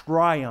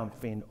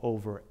triumphing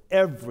over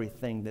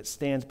everything that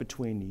stands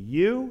between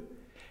you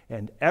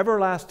and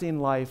everlasting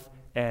life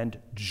and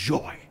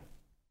joy.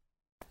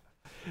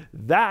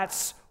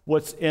 That's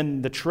what's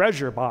in the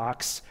treasure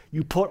box.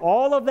 You put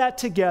all of that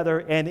together,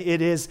 and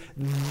it is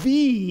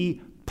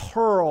the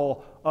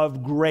pearl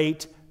of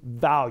great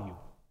value.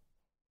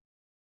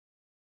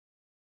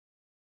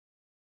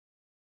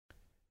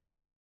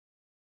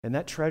 And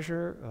that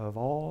treasure of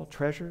all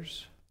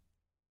treasures,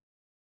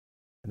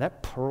 and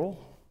that pearl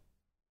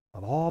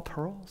of all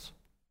pearls,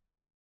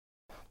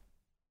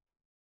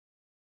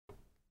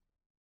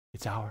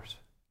 it's ours.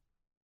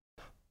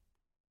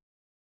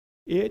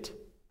 It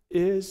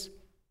is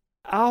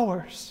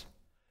ours.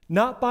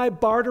 Not by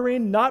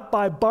bartering, not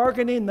by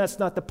bargaining. That's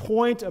not the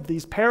point of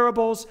these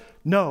parables.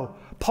 No.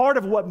 Part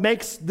of what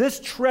makes this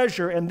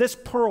treasure and this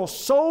pearl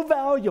so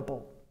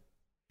valuable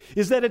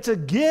is that it's a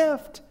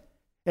gift,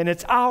 and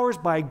it's ours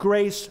by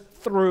grace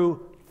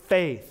through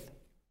faith.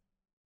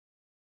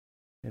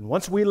 And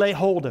once we lay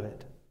hold of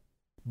it,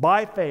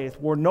 by faith,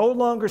 we're no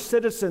longer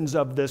citizens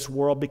of this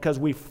world because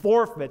we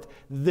forfeit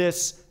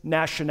this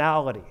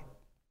nationality.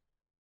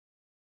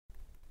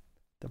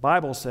 The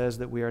Bible says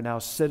that we are now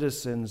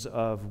citizens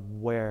of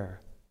where?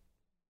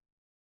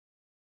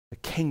 The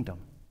kingdom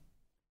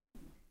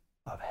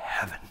of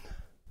heaven.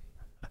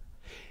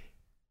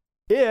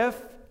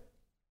 if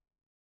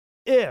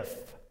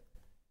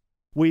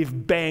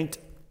we've banked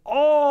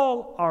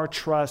all our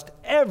trust,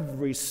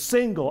 every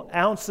single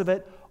ounce of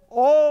it,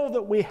 all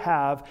that we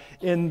have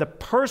in the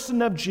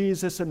person of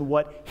Jesus and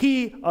what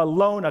he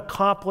alone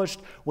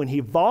accomplished when he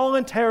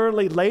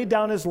voluntarily laid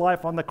down his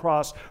life on the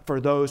cross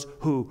for those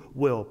who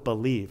will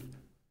believe.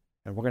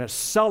 And we're going to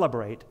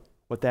celebrate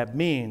what that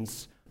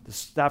means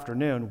this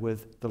afternoon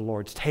with the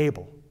Lord's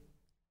table.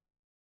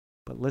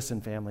 But listen,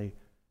 family,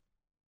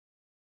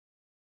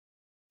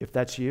 if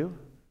that's you,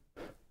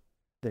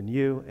 then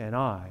you and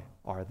I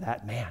are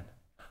that man.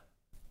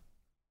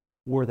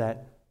 We're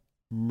that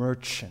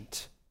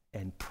merchant,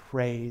 and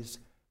praise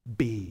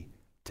be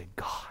to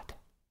God.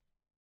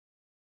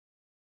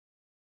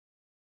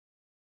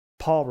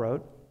 Paul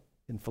wrote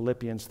in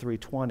Philippians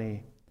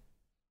 3:20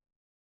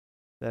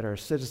 that our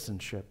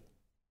citizenship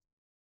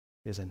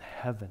is in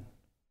heaven,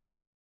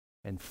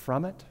 and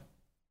from it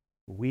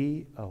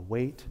we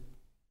await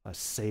a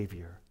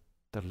Savior,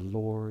 the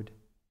Lord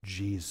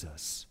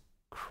Jesus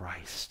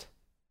Christ.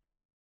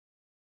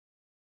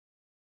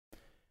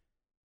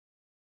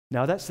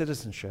 Now that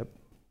citizenship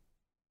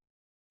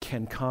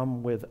can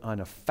come with an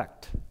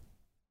effect,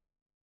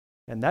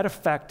 and that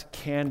effect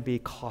can be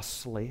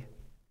costly.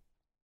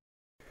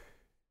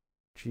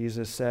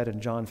 Jesus said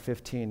in John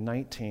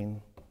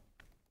 15:19,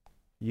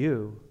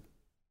 "You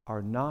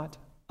are not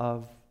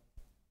of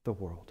the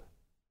world,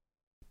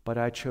 but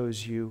I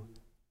chose you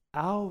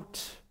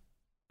out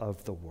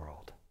of the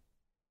world.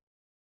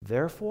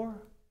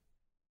 Therefore,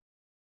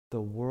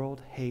 the world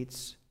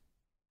hates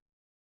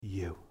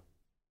you."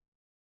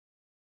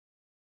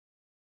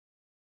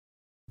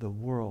 The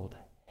world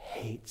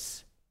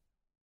hates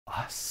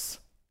us.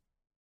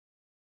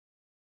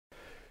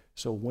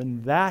 So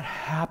when that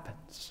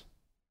happens,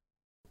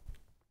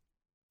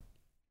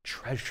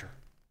 treasure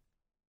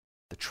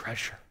the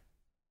treasure.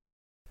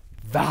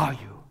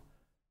 Value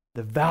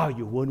the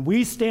value. When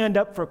we stand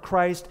up for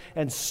Christ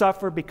and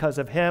suffer because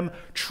of him,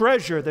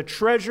 treasure the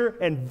treasure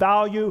and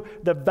value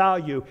the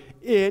value.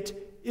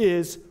 It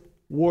is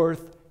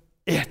worth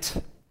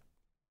it.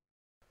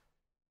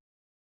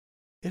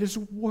 It is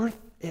worth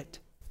it.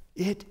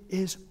 It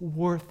is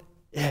worth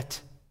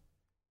it.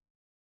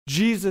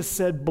 Jesus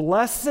said,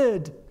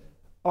 "Blessed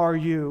are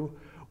you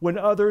when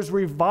others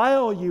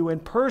revile you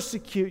and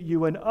persecute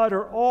you and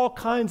utter all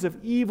kinds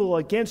of evil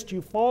against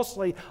you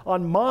falsely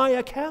on my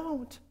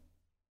account.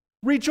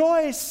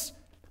 Rejoice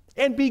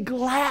and be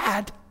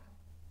glad,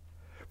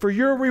 for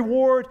your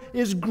reward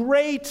is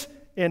great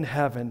in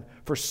heaven,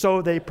 for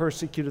so they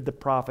persecuted the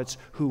prophets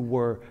who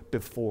were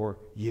before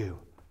you."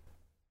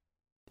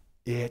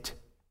 It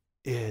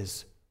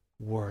is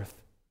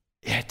worth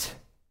it.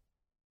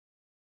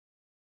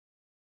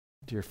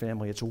 Dear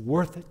family, it's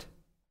worth it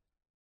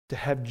to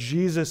have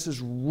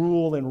Jesus'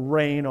 rule and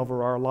reign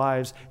over our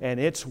lives, and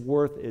its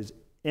worth is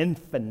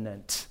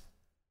infinite.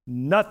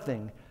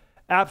 Nothing,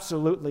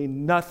 absolutely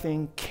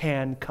nothing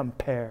can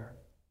compare.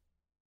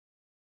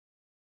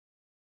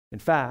 In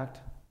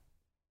fact,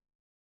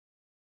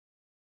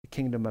 the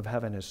kingdom of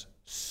heaven is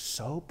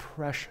so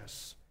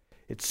precious,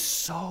 it's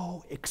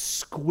so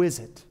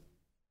exquisite,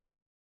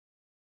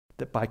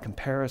 that by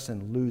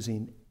comparison,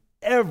 losing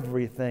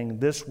everything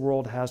this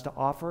world has to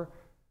offer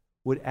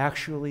would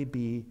actually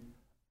be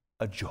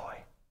a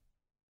joy.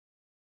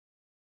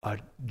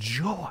 A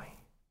joy.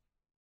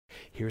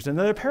 Here's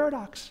another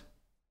paradox.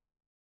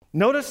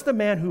 Notice the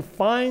man who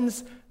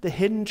finds the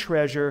hidden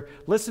treasure,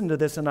 listen to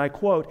this, and I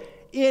quote,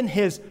 in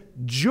his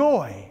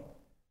joy,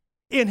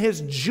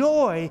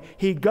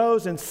 he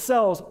goes and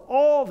sells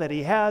all that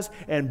he has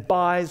and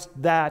buys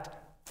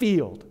that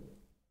field.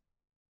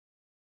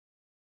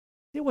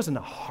 It wasn't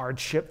a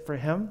hardship for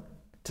him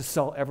to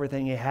sell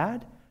everything he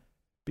had,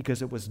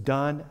 because it was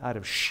done out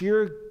of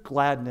sheer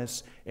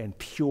gladness and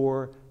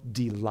pure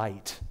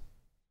delight.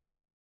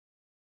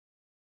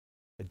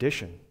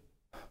 Addition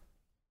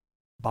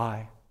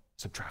by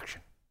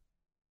subtraction.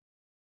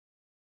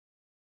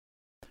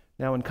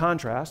 Now, in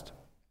contrast,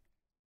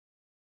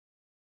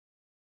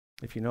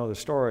 if you know the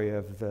story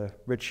of the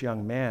rich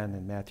young man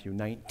in Matthew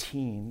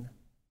 19,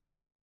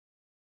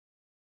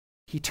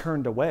 he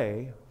turned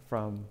away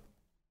from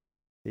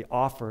the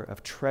offer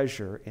of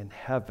treasure in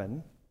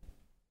heaven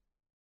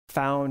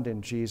found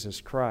in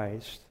Jesus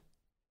Christ.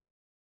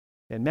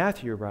 And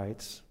Matthew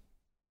writes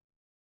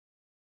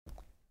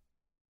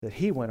that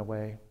he went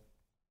away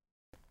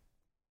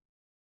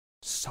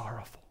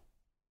sorrowful.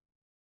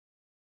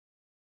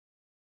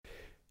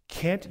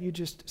 Can't you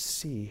just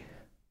see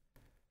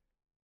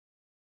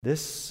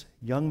this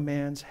young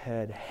man's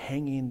head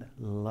hanging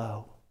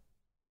low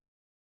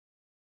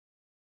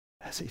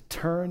as he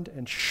turned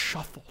and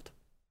shuffled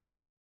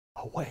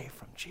away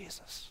from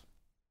Jesus?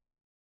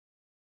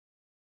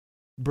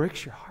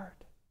 Breaks your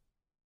heart.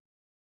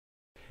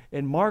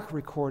 And Mark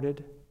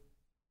recorded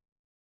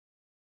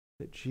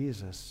that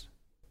Jesus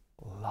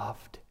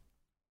loved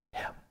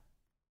him.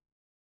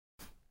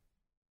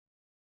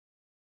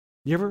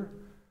 You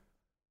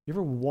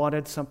ever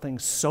wanted something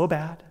so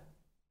bad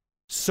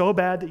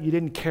that you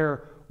didn't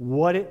care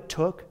what it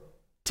took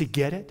to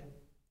get it?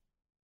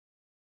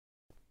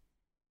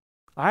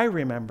 I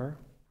remember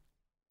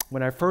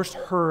when I first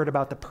heard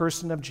about the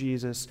person of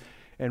Jesus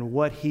and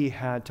what he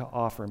had to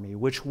offer me,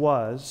 which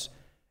was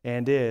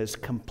and is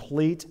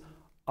complete,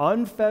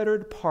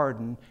 unfettered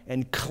pardon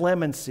and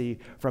clemency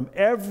from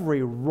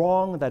every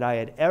wrong that I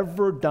had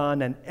ever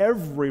done and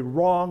every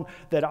wrong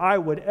that I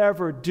would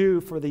ever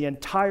do for the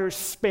entire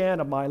span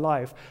of my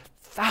life.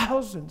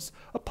 Thousands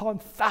upon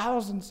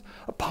thousands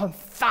upon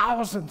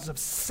thousands of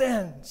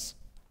sins.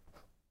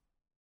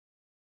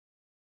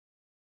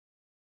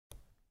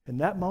 In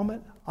that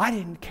moment, I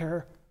didn't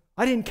care.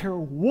 I didn't care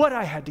what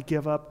I had to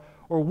give up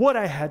or what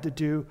I had to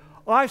do.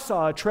 I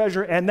saw a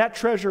treasure, and that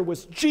treasure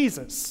was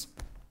Jesus.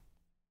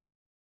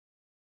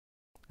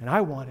 And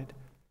I wanted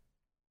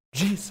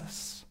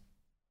Jesus.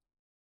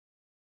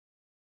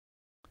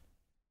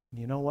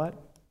 You know what?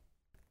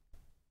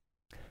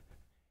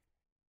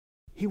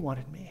 He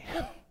wanted me.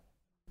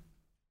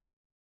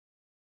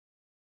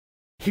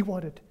 He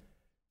wanted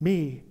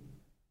me.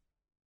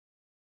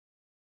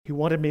 He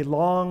wanted me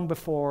long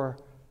before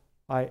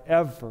I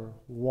ever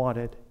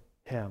wanted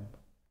him.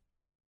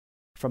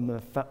 From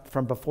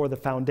before the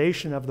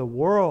foundation of the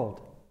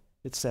world,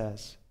 it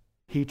says,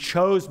 he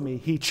chose me.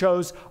 He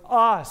chose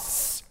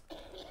us.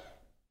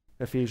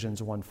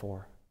 Ephesians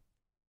 1:4.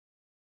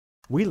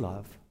 We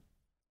love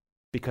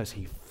because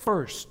he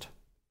first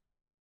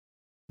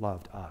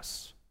loved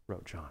us,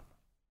 wrote John.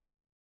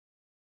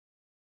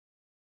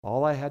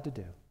 All I had to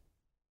do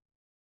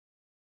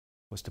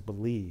was to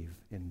believe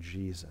in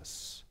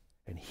Jesus,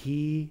 and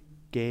he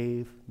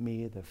gave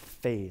me the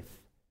faith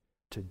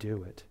to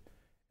do it.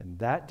 And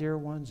that, dear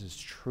ones, is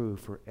true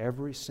for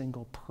every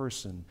single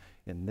person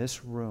in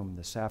this room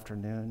this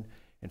afternoon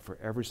and for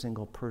every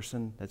single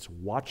person that's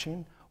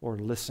watching or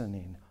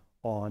listening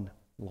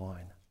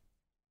online.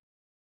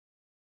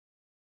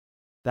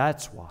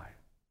 That's why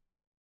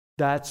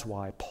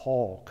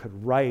Paul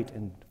could write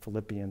in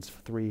Philippians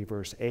 3,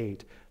 verse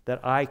 8,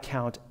 that I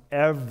count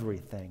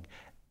everything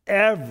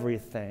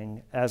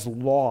as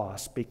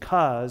loss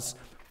because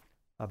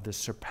of the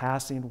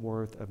surpassing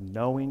worth of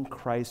knowing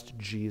Christ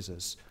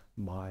Jesus,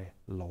 my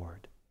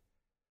Lord.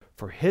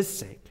 For his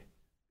sake,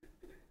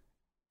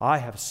 I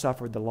have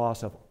suffered the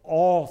loss of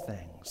all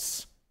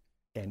things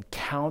and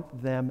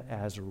count them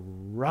as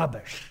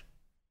rubbish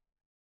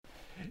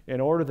in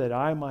order that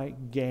I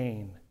might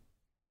gain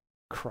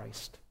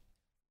Christ.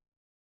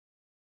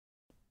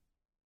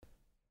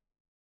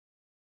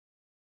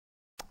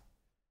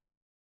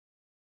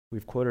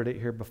 We've quoted it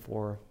here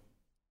before,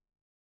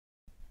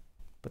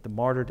 but the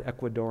martyred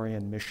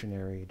Ecuadorian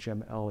missionary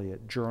Jim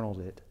Elliot journaled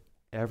it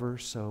ever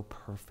so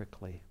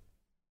perfectly.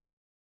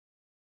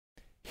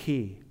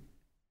 He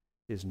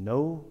is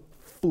no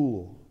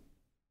fool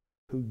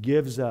who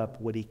gives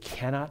up what he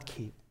cannot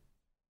keep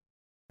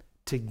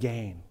to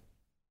gain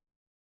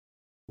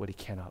what he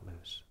cannot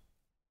lose.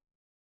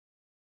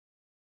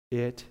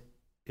 It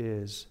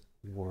is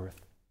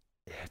worth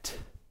it.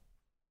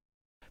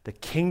 The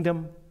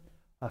kingdom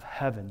of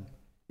heaven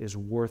is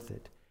worth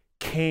it.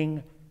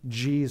 King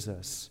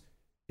Jesus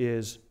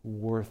is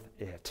worth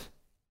it.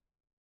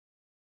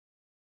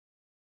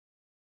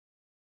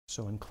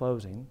 So in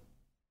closing,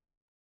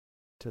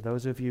 to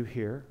those of you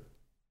here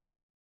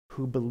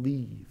who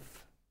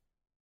believe,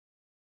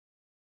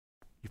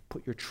 you've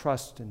put your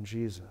trust in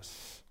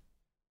Jesus,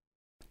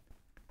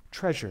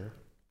 treasure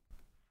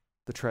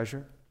the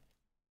treasure,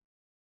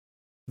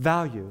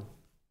 value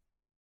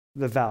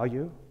the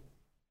value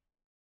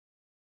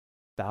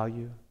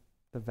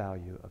the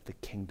value of the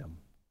kingdom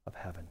of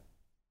heaven.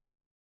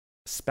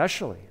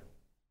 Especially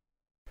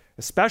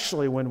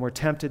when we're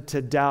tempted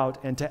to doubt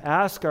and to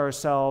ask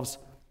ourselves,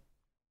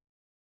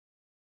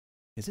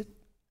 is it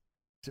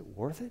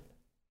worth it?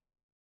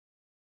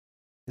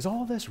 Is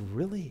all this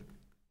really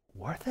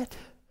worth it?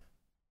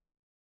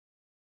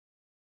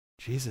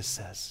 Jesus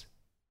says,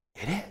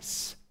 it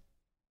is.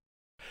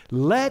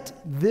 Let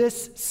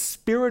this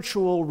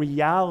spiritual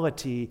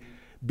reality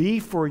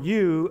be for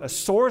you a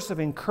source of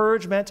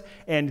encouragement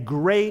and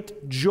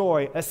great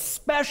joy,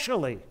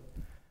 especially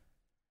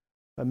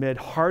amid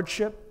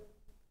hardship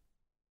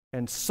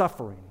and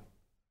suffering,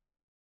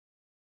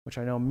 which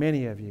I know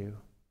many of you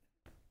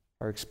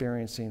are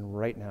experiencing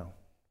right now.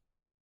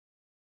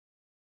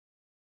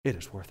 It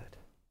is worth it.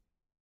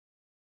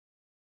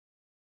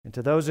 And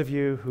to those of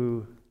you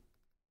who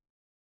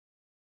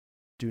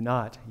do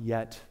not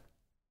yet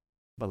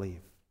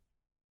believe,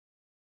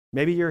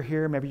 maybe you're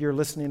here, maybe you're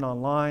listening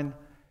online,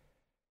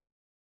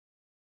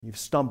 you've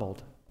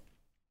stumbled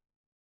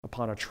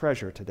upon a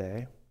treasure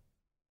today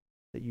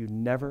that you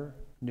never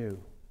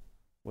knew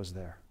was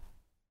there.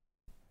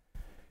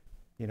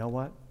 You know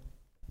what?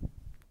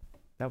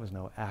 That was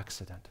no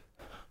accident.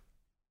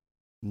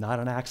 Not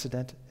an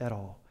accident at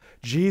all.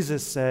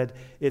 Jesus said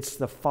it's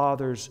the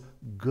Father's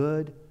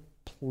good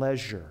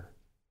pleasure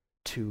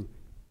to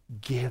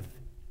give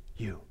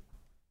you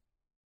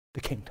the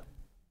kingdom.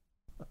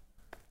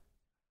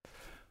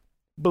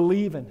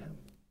 Believe in him.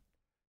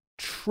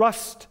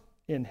 Trust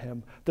in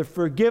him. The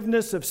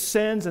forgiveness of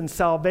sins and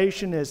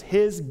salvation is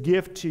his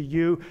gift to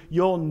you.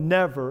 You'll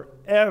never,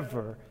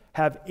 ever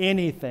have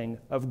anything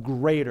of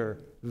greater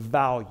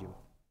value.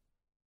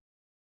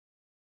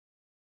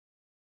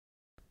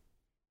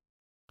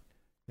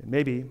 And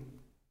maybe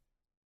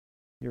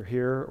you're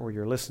here or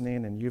you're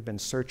listening and you've been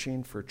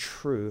searching for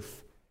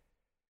truth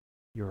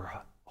your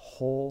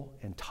whole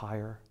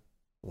entire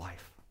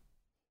life.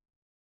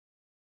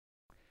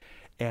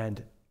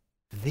 And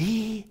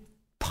the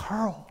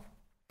pearl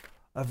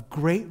of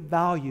great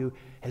value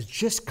has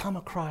just come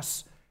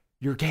across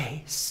your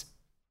gaze.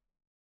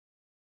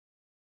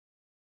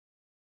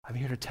 I'm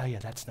here to tell you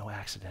that's no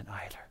accident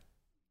either.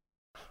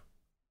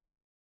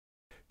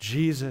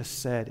 Jesus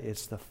said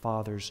it's the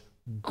Father's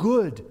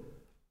good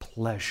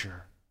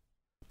pleasure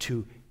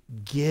to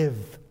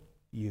give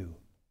you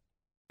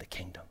the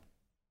kingdom.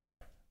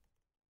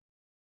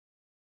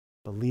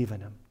 Believe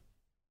in him.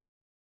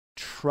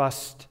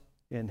 Trust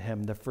in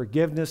him. The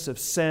forgiveness of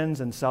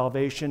sins and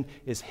salvation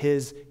is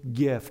his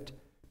gift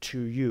to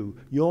you.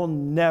 You'll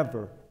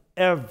never,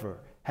 ever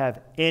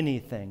have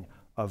anything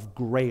of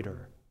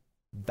greater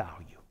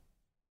value.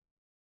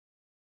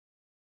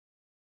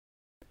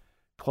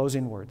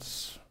 Closing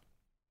words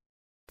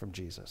from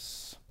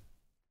Jesus.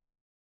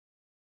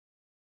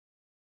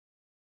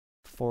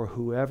 For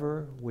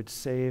whoever would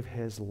save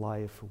his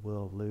life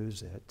will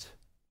lose it,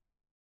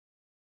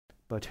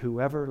 but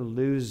whoever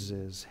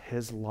loses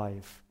his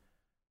life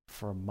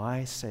for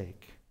my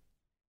sake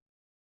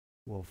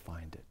will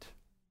find it.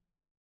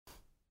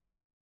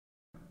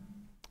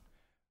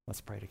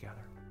 Let's pray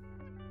together.